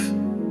life.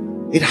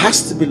 It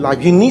has to be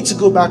life. You need to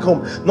go back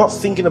home not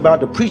thinking about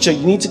the preacher.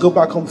 You need to go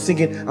back home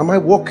thinking, am I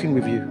walking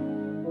with you?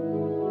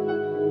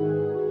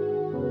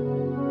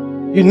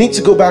 You need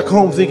to go back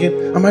home thinking,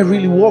 am I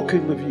really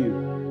walking with you?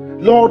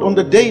 Lord, on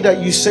the day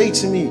that you say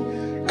to me,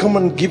 come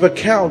and give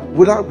account,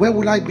 where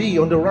will I be,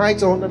 on the right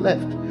or on the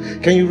left?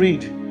 Can you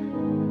read?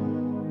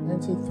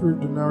 Enter through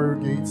the narrow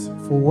gate,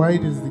 for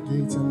wide is the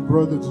gate and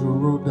broad is the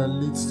road that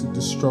leads to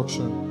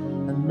destruction,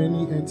 and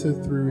many enter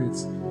through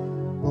it.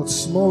 But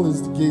small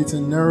is the gate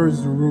and narrow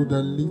is the road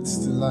that leads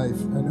to life,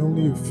 and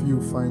only a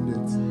few find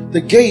it. The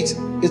gate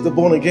is the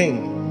born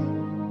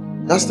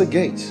again. That's the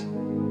gate.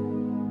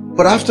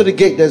 But after the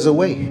gate, there's a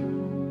way.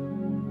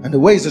 And the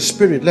way is the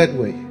Spirit-led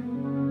way.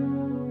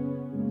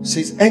 It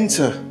says,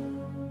 enter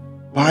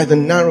by the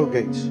narrow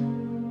gate.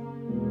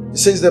 It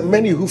says that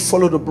many who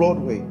follow the broad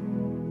way,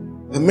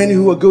 the many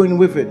who are going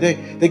with it,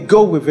 they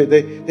go with it,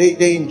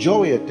 they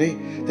enjoy it,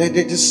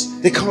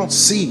 they can't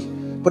see.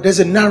 But there's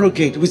a narrow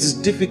gate which is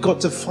difficult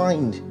to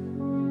find.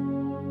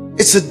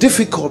 It's a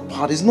difficult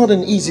part. It's not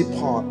an easy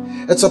part.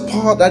 It's a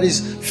part that is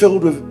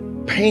filled with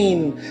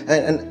pain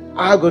and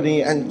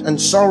agony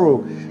and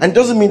sorrow. And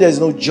doesn't mean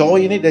there's no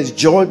joy in it. There's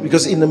joy,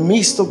 because in the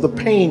midst of the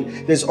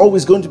pain, there's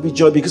always going to be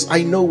joy, because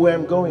I know where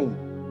I'm going.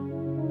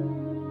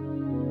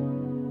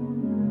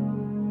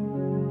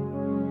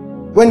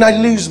 When I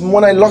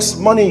lost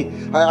money,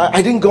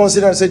 I didn't go and sit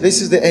down and say, this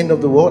is the end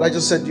of the world. I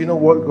just said, you know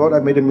what, God, I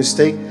made a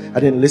mistake. I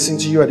didn't listen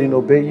to you. I didn't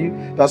obey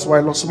you. That's why I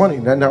lost money.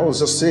 And that was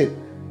just it.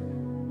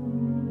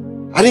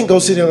 I didn't go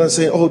sit down and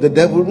say, oh, the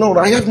devil. No,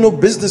 I have no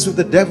business with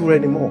the devil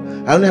anymore.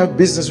 I only have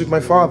business with my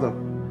Father.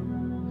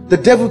 The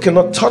devil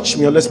cannot touch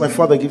me unless my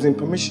Father gives him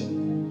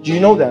permission. Do you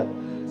know that?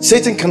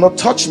 Satan cannot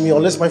touch me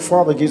unless my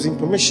Father gives him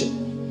permission.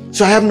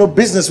 So I have no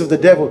business with the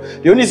devil.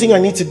 The only thing I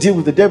need to deal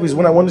with the devil is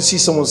when I want to see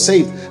someone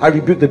saved. I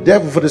rebuke the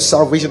devil for the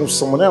salvation of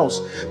someone else.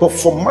 But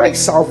for my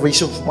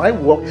salvation, for my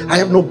work, I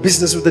have no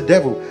business with the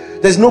devil.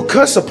 There's no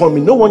curse upon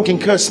me. No one can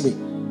curse me.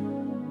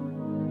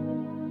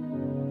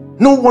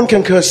 No one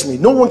can curse me.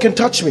 No one can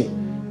touch me.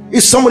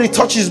 If somebody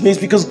touches me, it's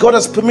because God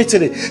has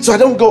permitted it. So I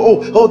don't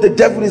go, oh, the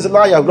devil is a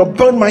liar. I'll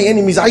burn my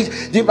enemies.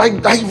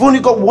 I've only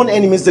got one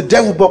enemy, it's the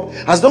devil. But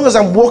as long as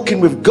I'm walking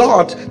with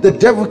God, the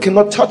devil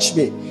cannot touch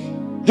me.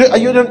 Do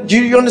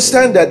you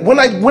understand that?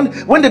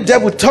 When the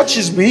devil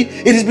touches me,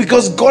 it is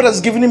because God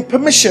has given him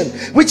permission,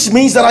 which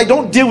means that I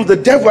don't deal with the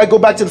devil. I go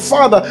back to the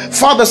Father.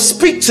 Father,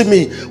 speak to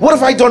me. What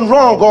have I done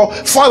wrong? Or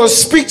Father,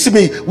 speak to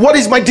me. What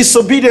is my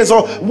disobedience?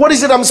 Or what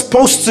is it I'm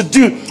supposed to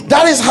do?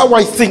 That is how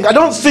I think. I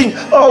don't think,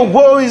 oh,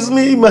 woe is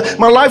me.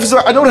 My life is,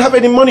 I don't have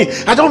any money.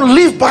 I don't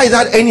live by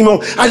that anymore.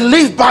 I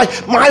live by,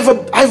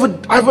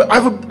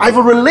 I have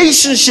a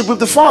relationship with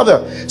the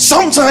Father.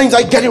 Sometimes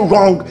I get it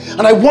wrong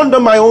and I wander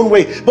my own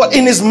way. But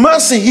in His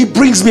mercy, He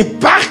brings me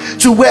back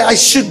to where I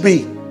should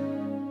be.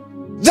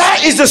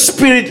 That is the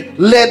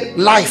Spirit-led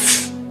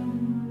life.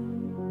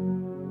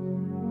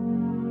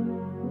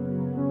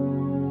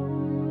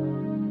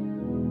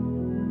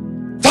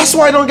 That's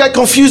why I don't get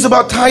confused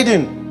about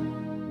tithing.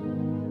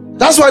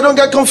 That's why I don't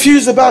get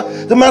confused about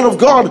the man of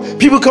God.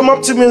 People come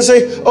up to me and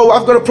say, oh,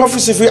 I've got a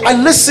prophecy for you. I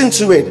listen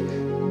to it.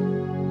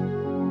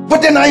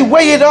 But then I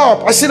weigh it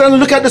up. I sit down and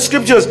look at the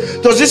scriptures.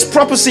 Does this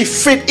prophecy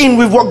fit in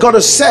with what God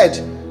has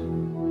said?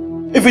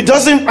 If it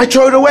doesn't, I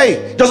throw it away.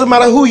 It doesn't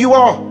matter who you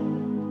are.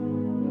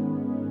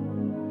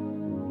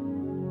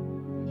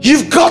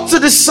 You've got to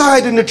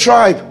decide in the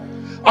tribe.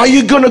 Are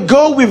you going to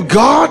go with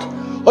God?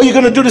 Or are you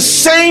going to do the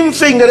same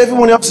thing that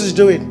everyone else is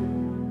doing?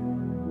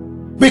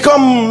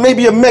 Become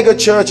maybe a mega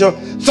church or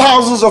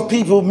thousands of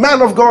people,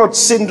 man of God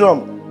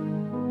syndrome.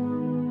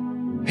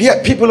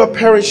 Yet people are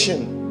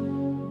perishing.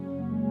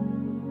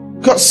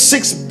 Got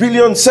 6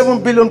 billion,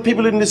 7 billion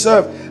people in this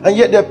earth, and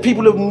yet there are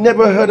people who have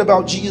never heard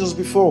about Jesus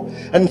before.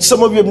 And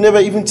some of you have never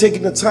even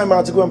taken the time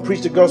out to go and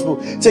preach the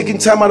gospel, taking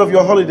time out of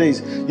your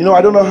holidays. You know,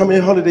 I don't know how many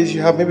holidays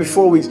you have, maybe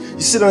 4 weeks. You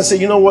sit down and say,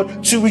 you know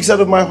what, 2 weeks out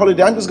of my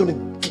holiday, I'm just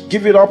going to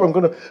give it up. I'm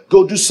going to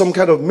go do some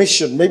kind of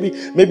mission.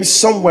 Maybe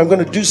somewhere I'm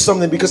going to do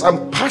something because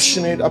I'm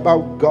passionate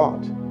about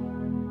God.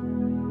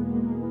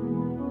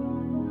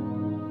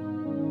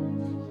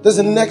 There's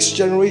a next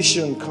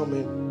generation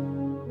coming.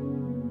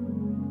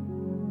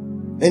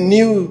 A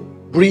new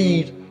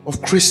breed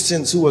of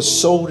Christians who are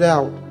sold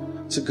out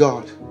to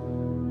God,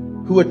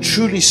 who are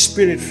truly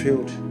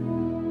spirit-filled.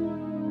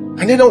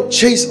 And they don't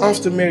chase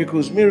after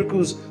miracles.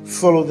 Miracles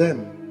follow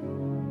them.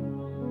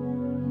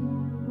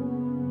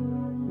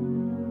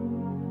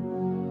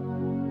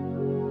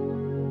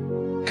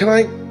 Can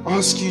I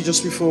ask you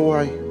just before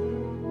I...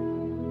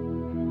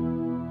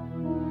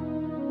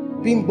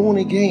 Being born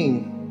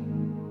again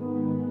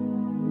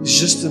is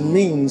just a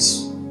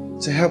means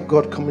to help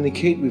God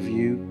communicate with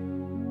you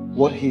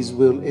what His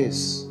will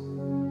is.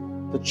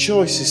 The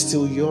choice is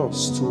still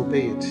yours to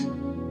obey it.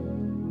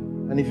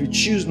 And if you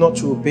choose not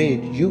to obey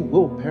it, you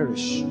will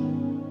perish.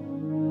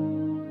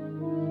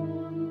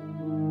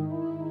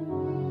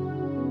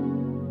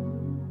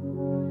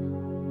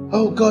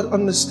 Oh, God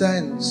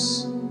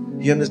understands.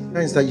 He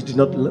understands that you do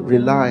not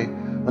rely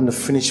on the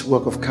finished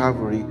work of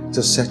Calvary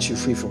to set you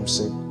free from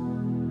sin.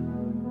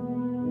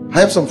 I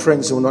have some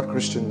friends who are not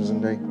Christians,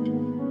 and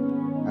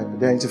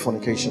they're into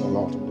fornication a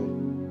lot.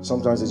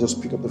 Sometimes they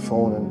just pick up the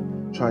phone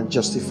and try and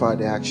justify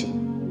their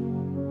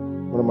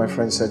action. One of my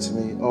friends said to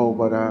me, oh,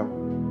 but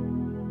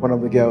one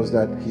of the girls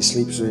that he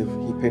sleeps with,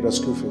 he paid her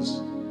school fees.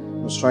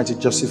 He was trying to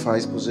justify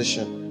his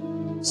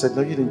position. He said,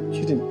 no, you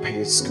didn't pay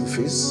her school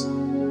fees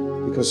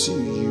because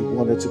you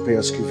wanted to pay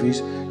her school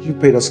fees. You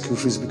paid her school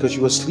fees because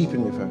you were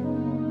sleeping with her.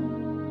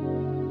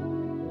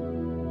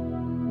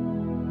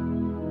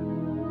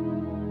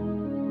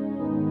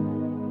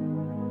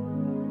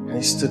 And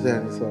he stood there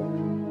and thought,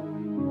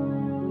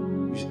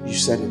 you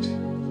said it.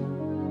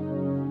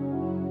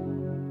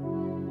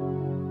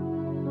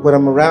 When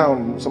I'm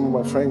around, some of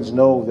my friends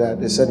know that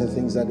there's certain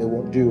things that they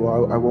won't do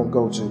or I won't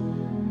go to.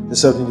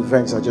 There's certain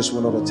events I just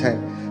will not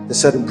attend. There's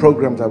certain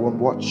programs I won't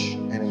watch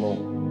anymore.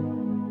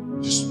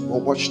 Just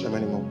won't watch them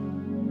anymore.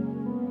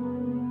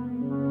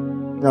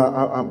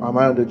 Now, am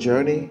I on the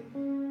journey?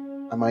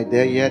 Am I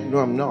there yet? No,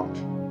 I'm not.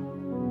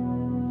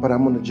 But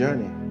I'm on the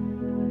journey.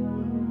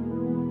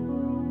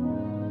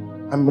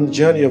 I'm on the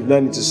journey of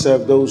learning to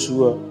serve those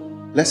who are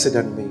lesser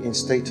than me in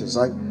status.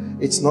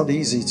 It's not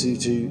easy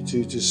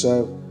to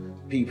serve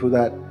people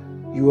that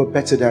you are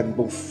better than,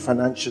 both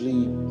financially,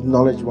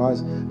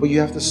 knowledge-wise, but you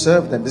have to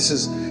serve them. This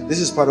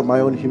is part of my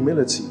own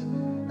humility,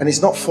 and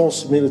it's not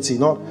false humility.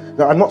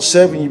 I'm not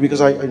serving you because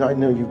I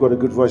know you've got a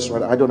good voice,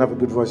 right? I don't have a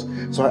good voice,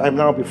 so I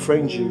now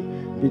befriend you,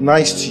 be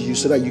nice to you,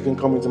 so that you can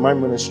come into my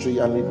ministry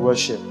and lead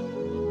worship.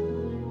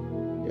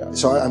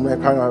 So I'm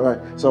kind of right.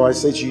 So I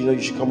say to you,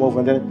 you should come over,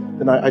 and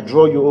then I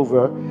draw you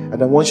over, and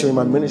then once you're in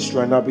my ministry,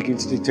 I now begin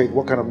to dictate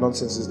what kind of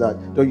nonsense is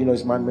that. Don't you know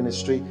it's my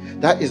ministry?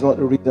 That is not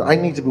the reason. I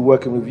need to be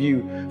working with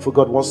you, for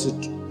God wants to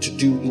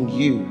do in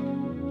you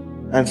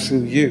and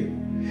through you.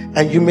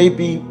 And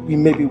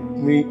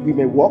we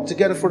may walk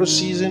together for the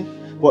season,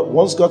 but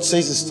once God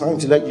says it's time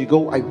to let you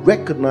go, I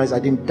recognize I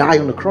didn't die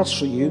on the cross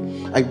for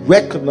you. I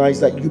recognize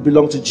that you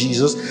belong to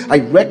Jesus. I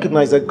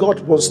recognize that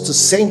God wants to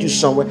send you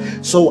somewhere.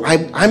 So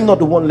I'm not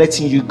the one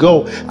letting you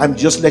go. I'm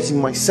just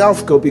letting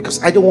myself go, because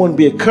I don't want to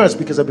be a curse,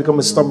 because I become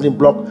a stumbling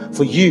block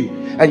for you.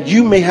 And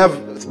you may have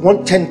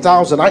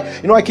 10,000.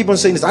 I keep on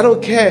saying this. I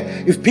don't care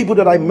if people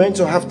that I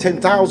mentor have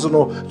 10,000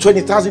 or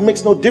 20,000. It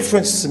makes no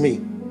difference to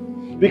me,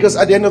 because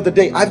at the end of the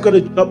day, I've got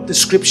a job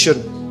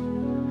description.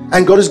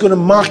 And God is going to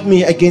mark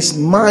me against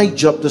my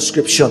job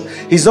description.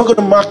 He's not going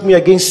to mark me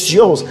against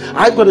yours.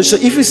 I've got to show.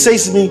 If He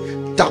says to me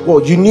that,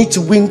 well, you need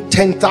to win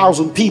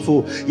 10,000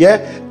 people,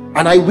 yeah,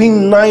 and I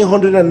win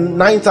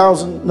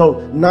 909,000,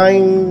 no,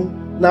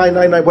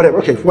 999, whatever.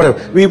 Okay,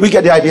 whatever. We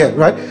get the idea,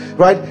 right?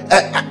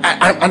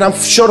 And I'm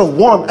short of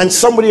one, and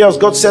somebody else,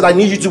 God said, I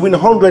need you to win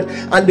 100,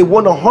 and they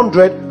won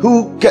 100.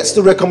 Who gets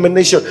the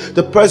recommendation?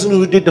 The person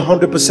who did the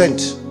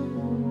 100%.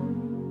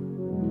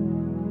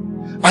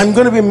 I'm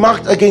going to be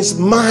marked against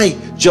my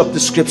job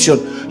description.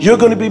 You're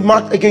going to be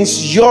marked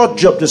against your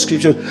job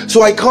description.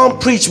 So I can't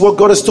preach what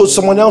God has told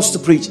someone else to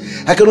preach.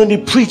 I can only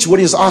preach what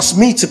He has asked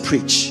me to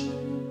preach.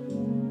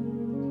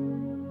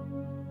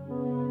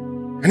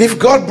 And if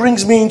God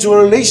brings me into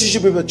a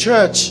relationship with a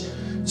church,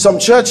 some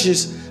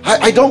churches,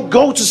 I don't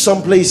go to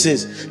some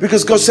places,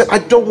 because God said, I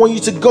don't want you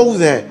to go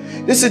there.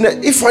 Listen,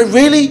 if I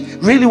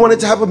really wanted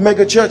to have a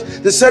mega church,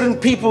 there's certain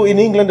people in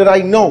England that I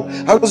know.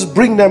 I'll just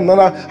bring them, and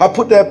I'll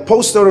put their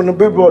poster on the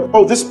billboard.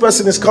 Oh, this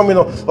person is coming,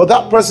 or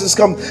that person is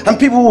coming. And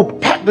people will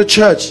pack the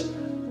church.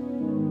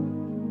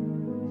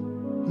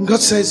 And God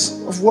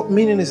says, of what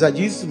meaning is that?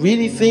 You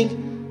really think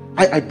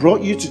I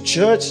brought you to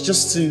church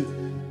just to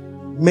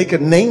make a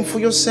name for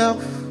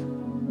yourself?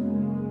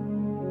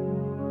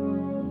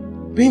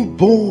 Being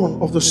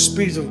born of the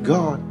Spirit of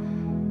God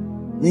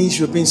means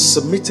you're being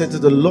submitted to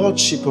the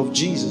lordship of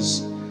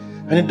Jesus.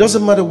 And it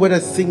doesn't matter whether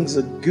things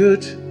are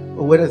good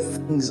or whether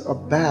things are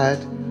bad,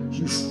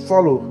 you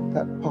follow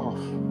that path.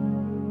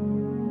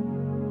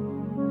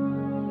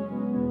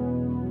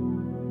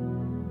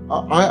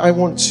 I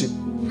want to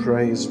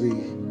pray as we...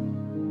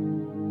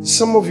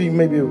 Some of you,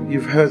 maybe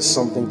you've heard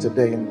something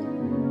today and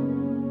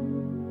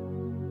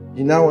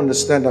you now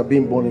understand that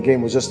being born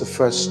again was just the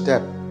first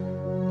step.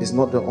 It's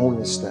not the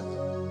only step.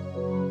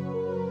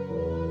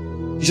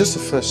 It's just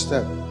the first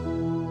step.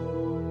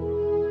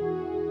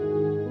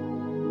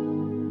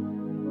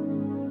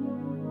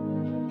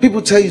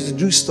 People tell you to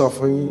do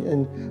stuff,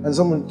 and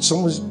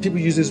people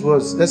use these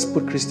words. Let's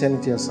put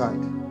Christianity aside.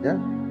 Yeah,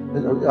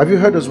 have you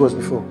heard those words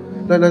before?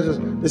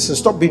 Listen,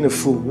 stop being a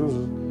fool.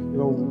 You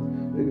know,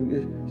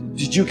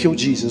 did you kill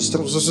Jesus?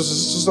 Stop.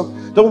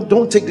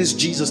 Don't take this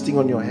Jesus thing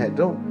on your head.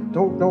 Don't.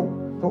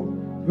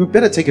 You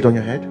better take it on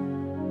your head.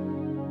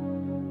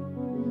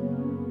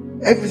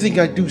 Everything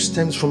I do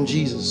stems from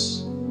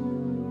Jesus.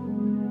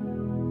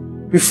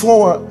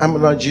 Before I'm a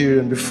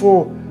Nigerian,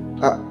 before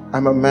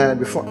I'm a man,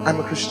 before I'm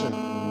a Christian.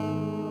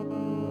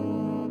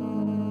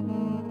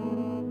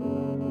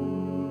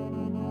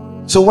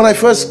 So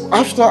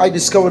after I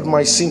discovered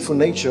my sinful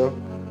nature,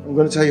 I'm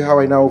going to tell you how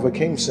I now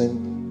overcame sin.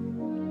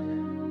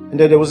 And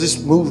then there was this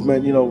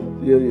movement,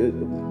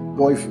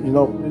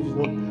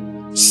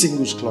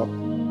 singles club.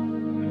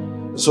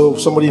 So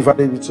somebody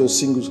invited me to a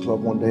singles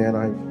club one day, and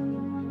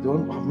there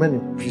were many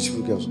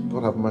beautiful girls.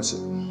 God have mercy.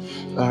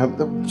 And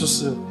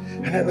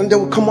they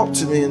would come up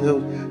to me and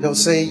they'll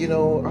say,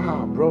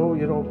 bro,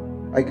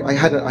 I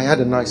had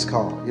a nice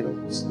car,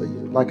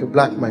 like a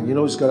black man.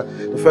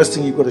 The first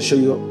thing you've got to show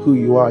you who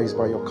you are is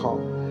by your car.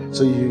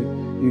 So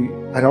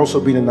and also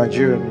being a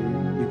Nigerian,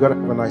 you've got to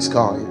have a nice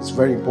car. It's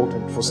very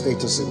important for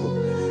status symbol.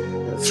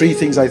 3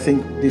 things I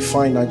think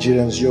define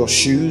Nigerians: your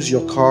shoes,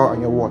 your car,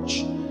 and your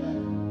watch.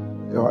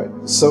 All right.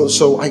 So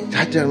I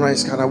had that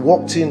nice car. And I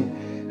walked in,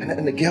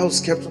 and the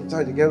girls kept on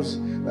telling the girls.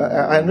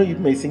 I know you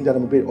may think that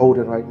I'm a bit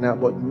older right now,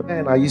 but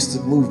man, I used to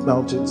move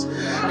mountains.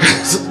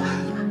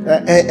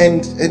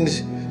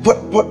 But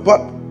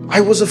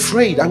I was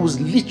afraid. I was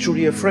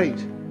literally afraid.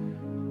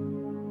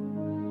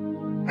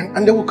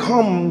 And they will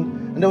come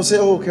and they'll say,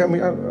 "Oh, okay."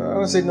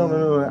 I say, "No.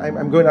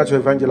 I'm going out to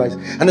evangelize."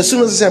 And as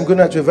soon as I say I'm going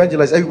out to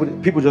evangelize,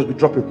 people just be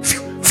dropping,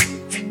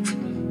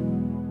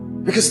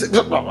 because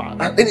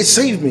and it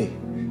saved me.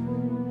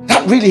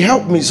 That really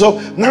helped me. So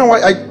now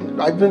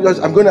I'm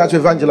going out to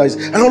evangelize,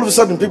 and all of a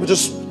sudden people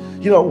just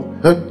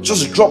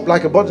drop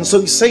like a button. So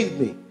he saved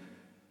me.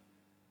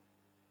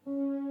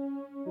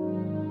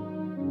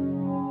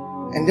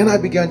 And then I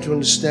began to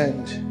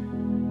understand.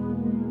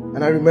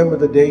 And I remember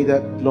the day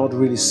that Lord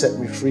really set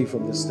me free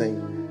from this thing.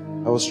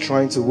 I was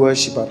trying to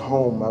worship at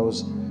home. I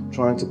was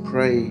trying to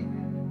pray.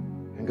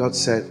 And God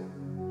said,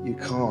 "You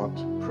can't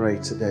pray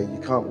today. You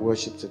can't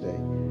worship today.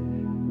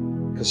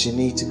 Because you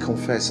need to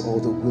confess all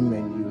the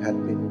women you had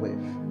been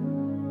with."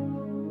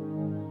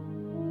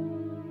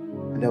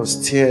 And there was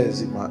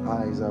tears in my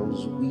eyes. I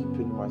was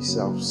weeping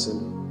myself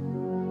silly.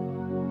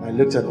 I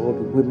looked at all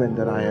the women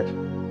that I had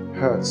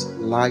hurt,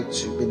 lied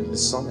to, been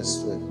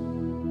dishonest with.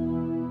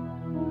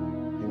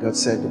 And God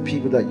said, the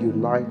people that you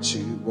lied to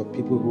were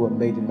people who were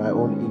made in my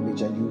own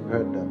image, and you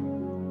hurt them.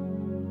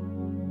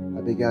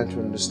 I began to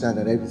understand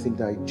that everything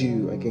that I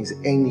do against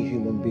any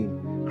human being,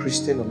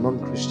 Christian or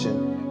non-Christian,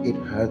 it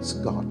hurts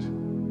God.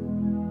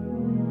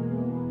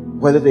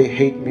 Whether they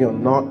hate me or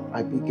not,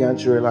 I began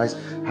to realize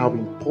how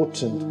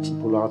important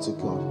people are to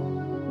God.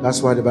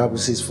 That's why the Bible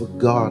says, "For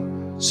God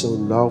so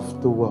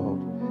loved the world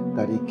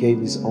that He gave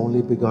His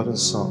only begotten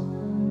Son."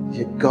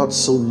 Yet God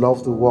so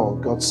loved the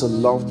world, God so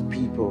loved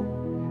people.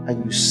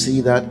 And you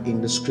see that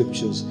in the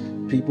scriptures,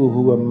 people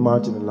who are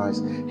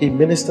marginalized. He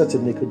ministered to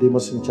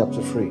Nicodemus in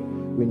chapter 3.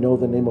 We know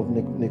the name of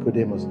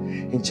Nicodemus.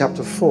 In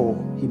chapter 4,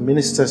 He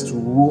ministers to a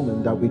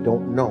woman that we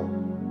don't know.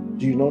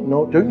 Do you not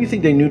know? Don't you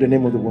think they knew the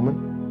name of the woman?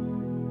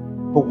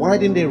 But why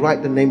didn't they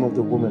write the name of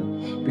the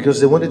woman? Because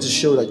they wanted to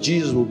show that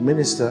Jesus would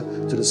minister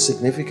to the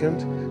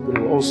significant, but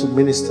He will also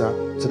minister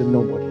to the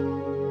nobody.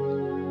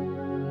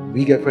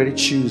 We get very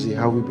choosy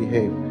how we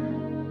behave.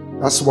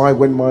 That's why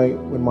when my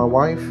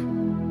wife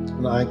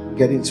and I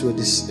get into a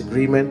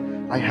disagreement,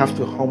 I have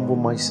to humble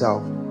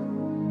myself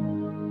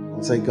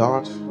and say,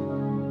 "God,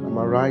 am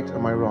I right?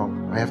 Am I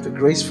wrong?" I have to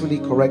gracefully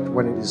correct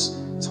when it is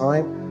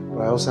time,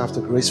 but I also have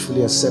to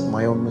gracefully accept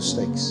my own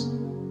mistakes.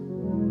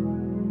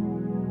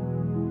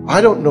 I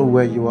don't know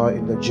where you are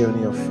in the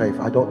journey of faith.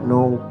 I don't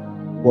know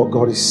what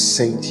God is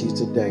saying to you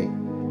today.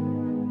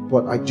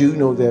 But I do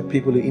know there are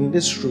people in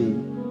this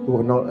room who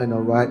are not in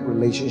a right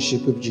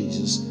relationship with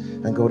Jesus,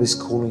 and God is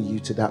calling you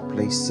to that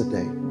place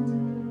today.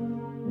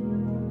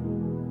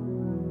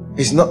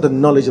 It's not the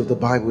knowledge of the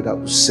Bible that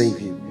will save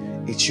you.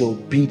 It's your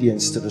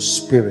obedience to the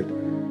Spirit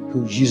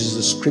who uses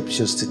the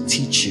scriptures to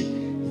teach you.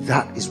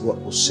 That is what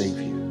will save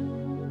you.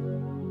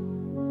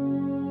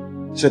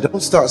 So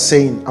don't start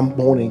saying, "I'm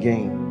born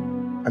again.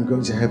 I'm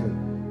going to heaven."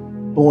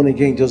 Born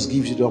again just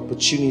gives you the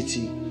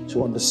opportunity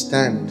to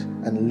understand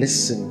and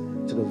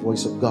listen to the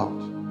voice of God.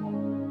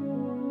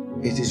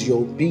 It is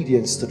your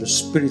obedience to the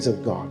Spirit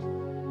of God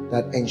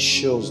that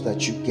ensures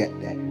that you get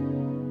there.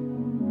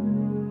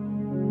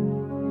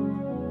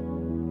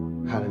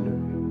 Hallelujah.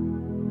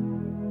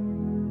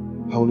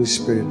 Holy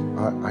Spirit,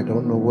 I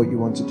don't know what you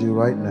want to do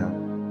right now.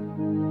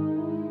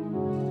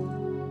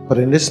 But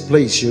in this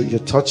place, you're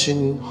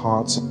touching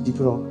hearts and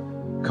people are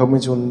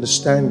coming to an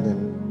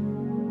understanding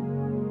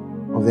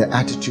of their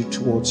attitude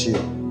towards you.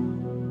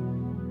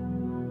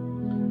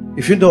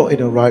 If you're not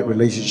in a right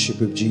relationship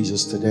with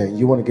Jesus today,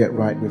 you want to get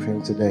right with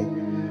Him today,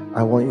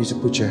 I want you to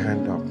put your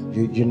hand up.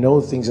 You know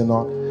things are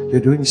not, you're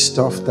doing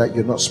stuff that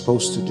you're not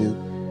supposed to do.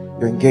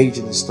 You're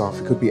engaging in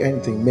stuff. It could be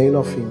anything, male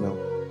or female.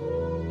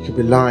 You could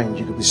be lying,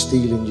 you could be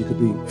stealing, you could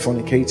be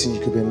fornicating, you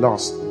could be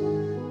lost.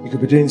 You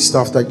could be doing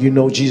stuff that you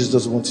know Jesus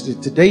doesn't want to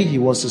do. Today, He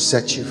wants to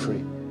set you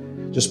free.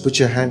 Just put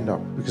your hand up,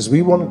 because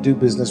we want to do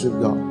business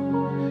with God.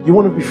 You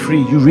want to be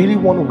free. You really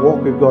want to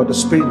walk with God, the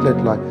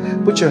Spirit-led life.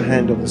 Put your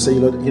hand up and say,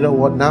 Lord, you know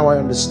what? Now I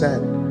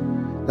understand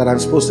that I'm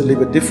supposed to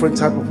live a different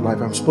type of life.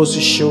 I'm supposed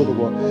to show the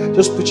world.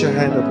 Just put your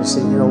hand up and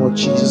say, you know what,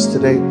 Jesus,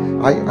 today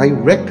I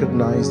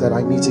recognize that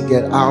I need to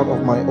get out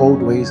of my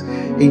old ways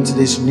into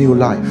this new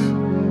life.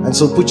 And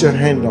so put your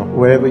hand up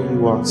wherever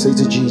you are. Say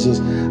to Jesus,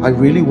 I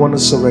really want to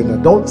surrender.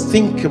 Don't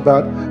think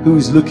about who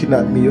is looking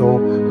at me or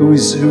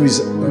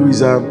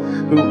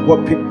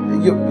what people.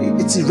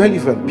 It's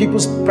irrelevant.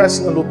 People's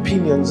personal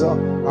opinions are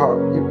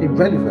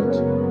irrelevant.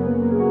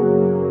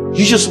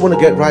 You just want to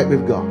get right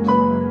with God.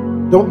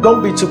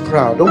 Don't be too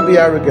proud. Don't be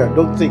arrogant.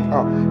 Don't think,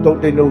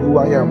 don't they know who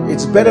I am?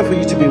 It's better for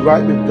you to be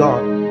right with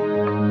God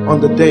on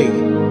the day.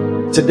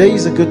 Today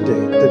is a good day.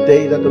 The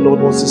day that the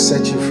Lord wants to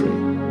set you free.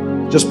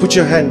 Just put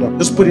your hand up.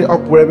 Just put it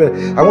up wherever.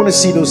 I want to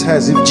see those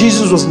hands. If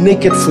Jesus was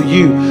naked for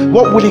you,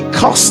 what would it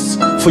cost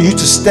for you to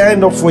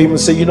stand up for Him and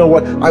say, you know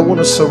what? I want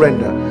to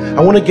surrender.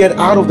 I want to get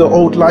out of the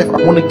old life.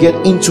 I want to get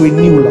into a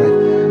new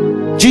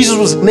life. Jesus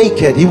was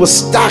naked. He was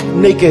stark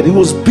naked. He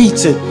was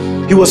beaten.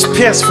 He was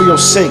pierced for your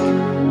sake.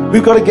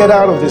 We've got to get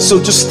out of this. So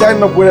just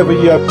stand up wherever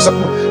you are.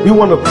 We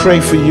want to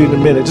pray for you in a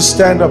minute. Just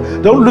stand up.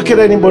 Don't look at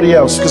anybody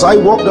else, because I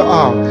walk the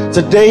aisle.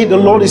 Today the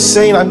Lord is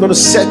saying, I'm going to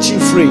set you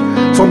free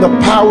from the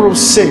power of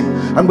sin.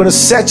 I'm going to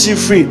set you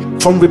free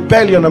from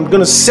rebellion. I'm going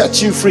to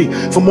set you free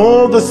from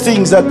all the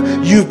things that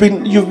you've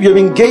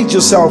engaged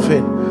yourself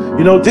in.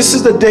 You know, this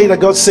is the day that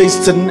God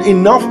says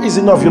enough is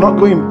enough. You're not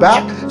going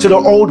back to the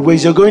old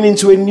ways. You're going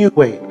into a new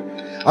way.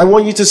 I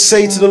want you to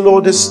say to the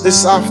Lord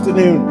this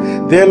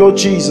afternoon, dear Lord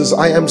Jesus,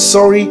 I am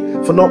sorry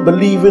for not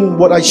believing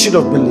what I should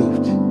have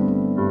believed.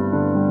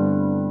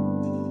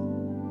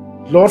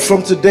 Lord,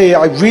 from today,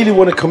 I really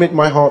want to commit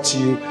my heart to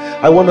you.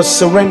 I want to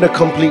surrender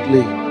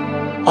completely.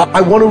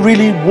 I want to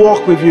really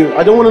walk with you.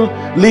 I don't want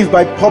to live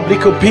by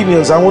public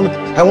opinions. I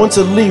want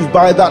to live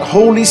by that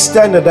holy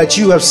standard that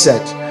you have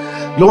set.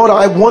 Lord,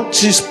 I want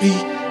to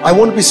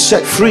be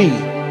set free.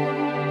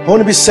 I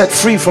want to be set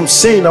free from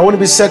sin. I want to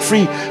be set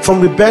free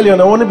from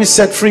rebellion. I want to be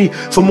set free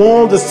from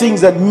all the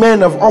things that men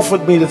have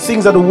offered me, the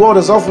things that the world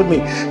has offered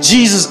me.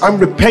 Jesus, I'm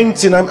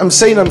repenting. I'm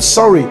saying I'm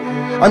sorry.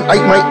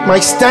 My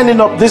standing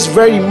up this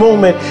very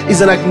moment is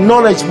an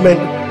acknowledgement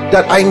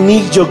that I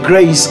need your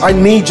grace. I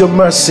need your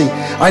mercy.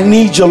 I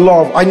need your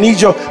love. I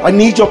need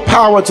your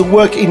power to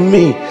work in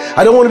me.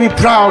 I don't want to be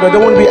proud. I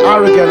don't want to be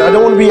arrogant. I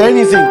don't want to be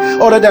anything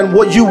other than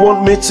what you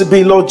want me to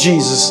be, Lord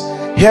Jesus.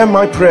 Hear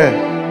my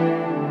prayer.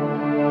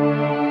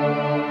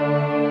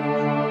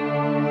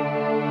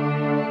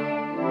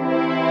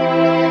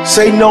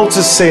 Say no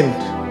to sin.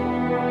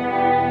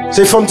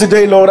 Say, from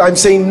today, Lord, I'm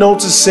saying no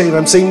to sin.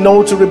 I'm saying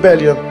no to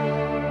rebellion.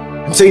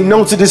 I'm saying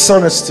no to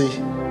dishonesty.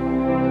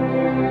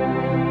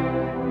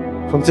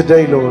 From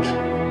today, Lord,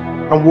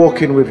 I'm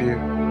walking with you.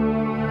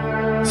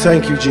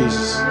 Thank you,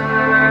 Jesus.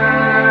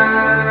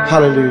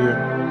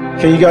 Hallelujah.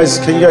 Can you guys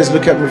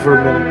look at me for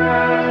a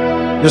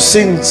minute? Your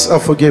sins are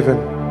forgiven.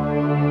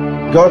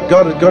 God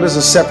has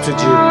accepted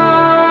you.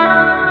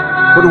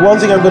 But the one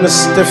thing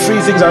the three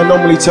things I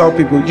normally tell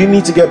people, you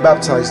need to get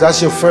baptized.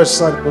 That's your first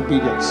sign of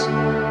obedience.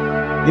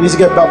 You need to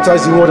get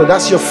baptized in water.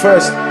 That's your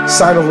first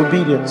sign of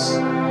obedience.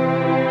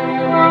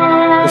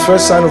 The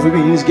first sign of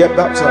obedience, you need to get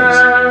baptized.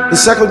 The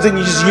second thing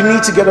is you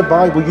need to get a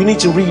Bible. You need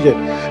to read it.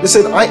 They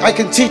said, I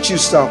can teach you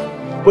stuff,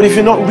 but if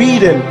you're not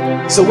reading,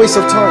 it's a waste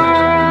of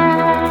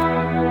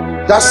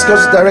time. That's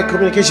God's direct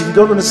communication. If you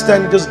don't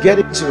understand it, just get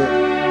into it.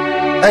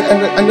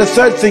 And the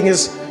third thing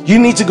is you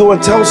need to go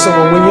and tell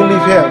someone when you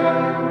leave here,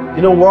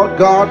 you know what,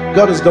 God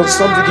has done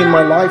something in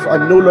my life.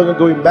 I'm no longer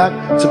going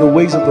back to the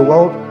ways of the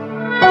world.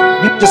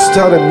 You just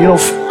tell them, you know,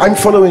 I'm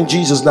following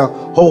Jesus now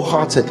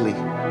wholeheartedly.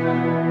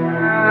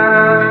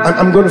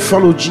 I'm going to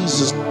follow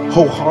Jesus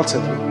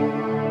wholeheartedly.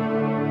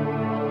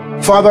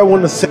 Father, I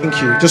want to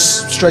thank you.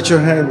 Just stretch your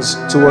hands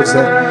towards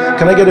them.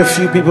 Can I get a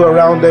few people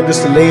around them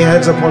just to lay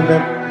hands upon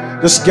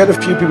them? Just get a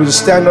few people to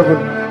stand up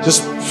and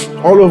just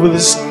all over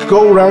this,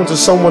 go around to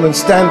someone and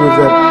stand with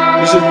them.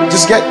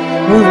 Just get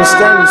move and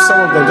stand with some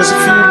of them. Just a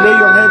few, lay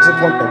your hands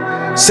upon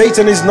them.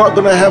 Satan is not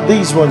going to have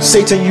these ones.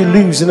 Satan, you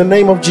lose in the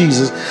name of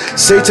Jesus.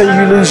 Satan,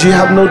 you lose. You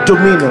have no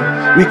dominion.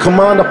 We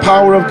command the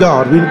power of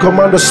God. We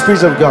command the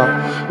Spirit of God.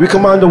 We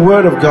command the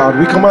Word of God.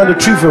 We command the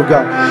truth of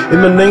God.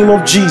 In the name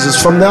of Jesus.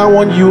 From now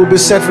on, you will be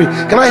set free.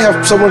 Can I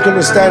have someone come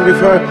and stand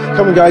with her?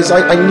 Come on, guys.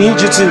 I need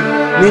you to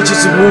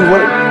move.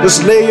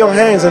 Just lay your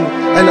hands and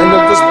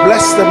just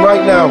bless them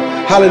right now.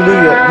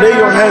 Hallelujah. Lay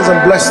your hands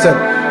and bless them.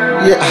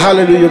 Yeah,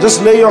 hallelujah.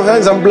 Just lay your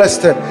hands and bless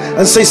them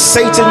and say,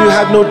 Satan, you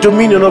have no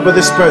dominion over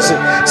this person.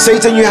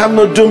 Satan, you have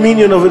no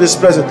dominion over this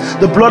person.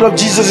 The blood of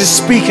Jesus is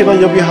speaking on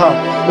your behalf.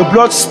 The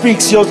blood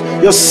speaks. Your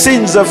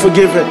sins are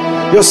forgiven.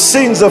 Your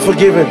sins are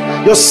forgiven.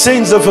 Your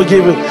sins are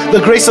forgiven.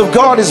 The grace of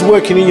God is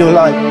working in your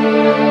life.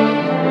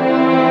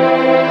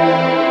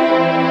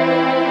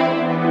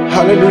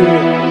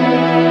 Hallelujah.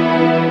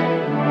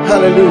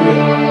 Hallelujah.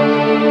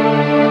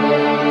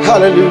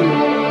 Hallelujah.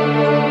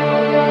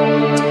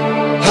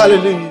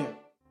 Hallelujah.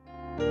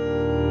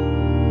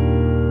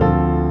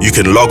 You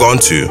can log on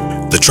to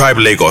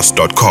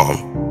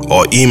thetribelagos.com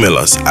or email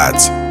us at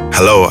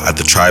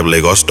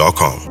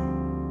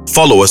hello@thetribelagos.com.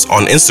 Follow us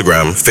on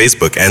Instagram,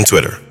 Facebook, and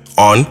Twitter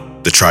on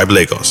The Tribe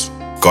Lagos.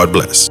 God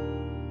bless.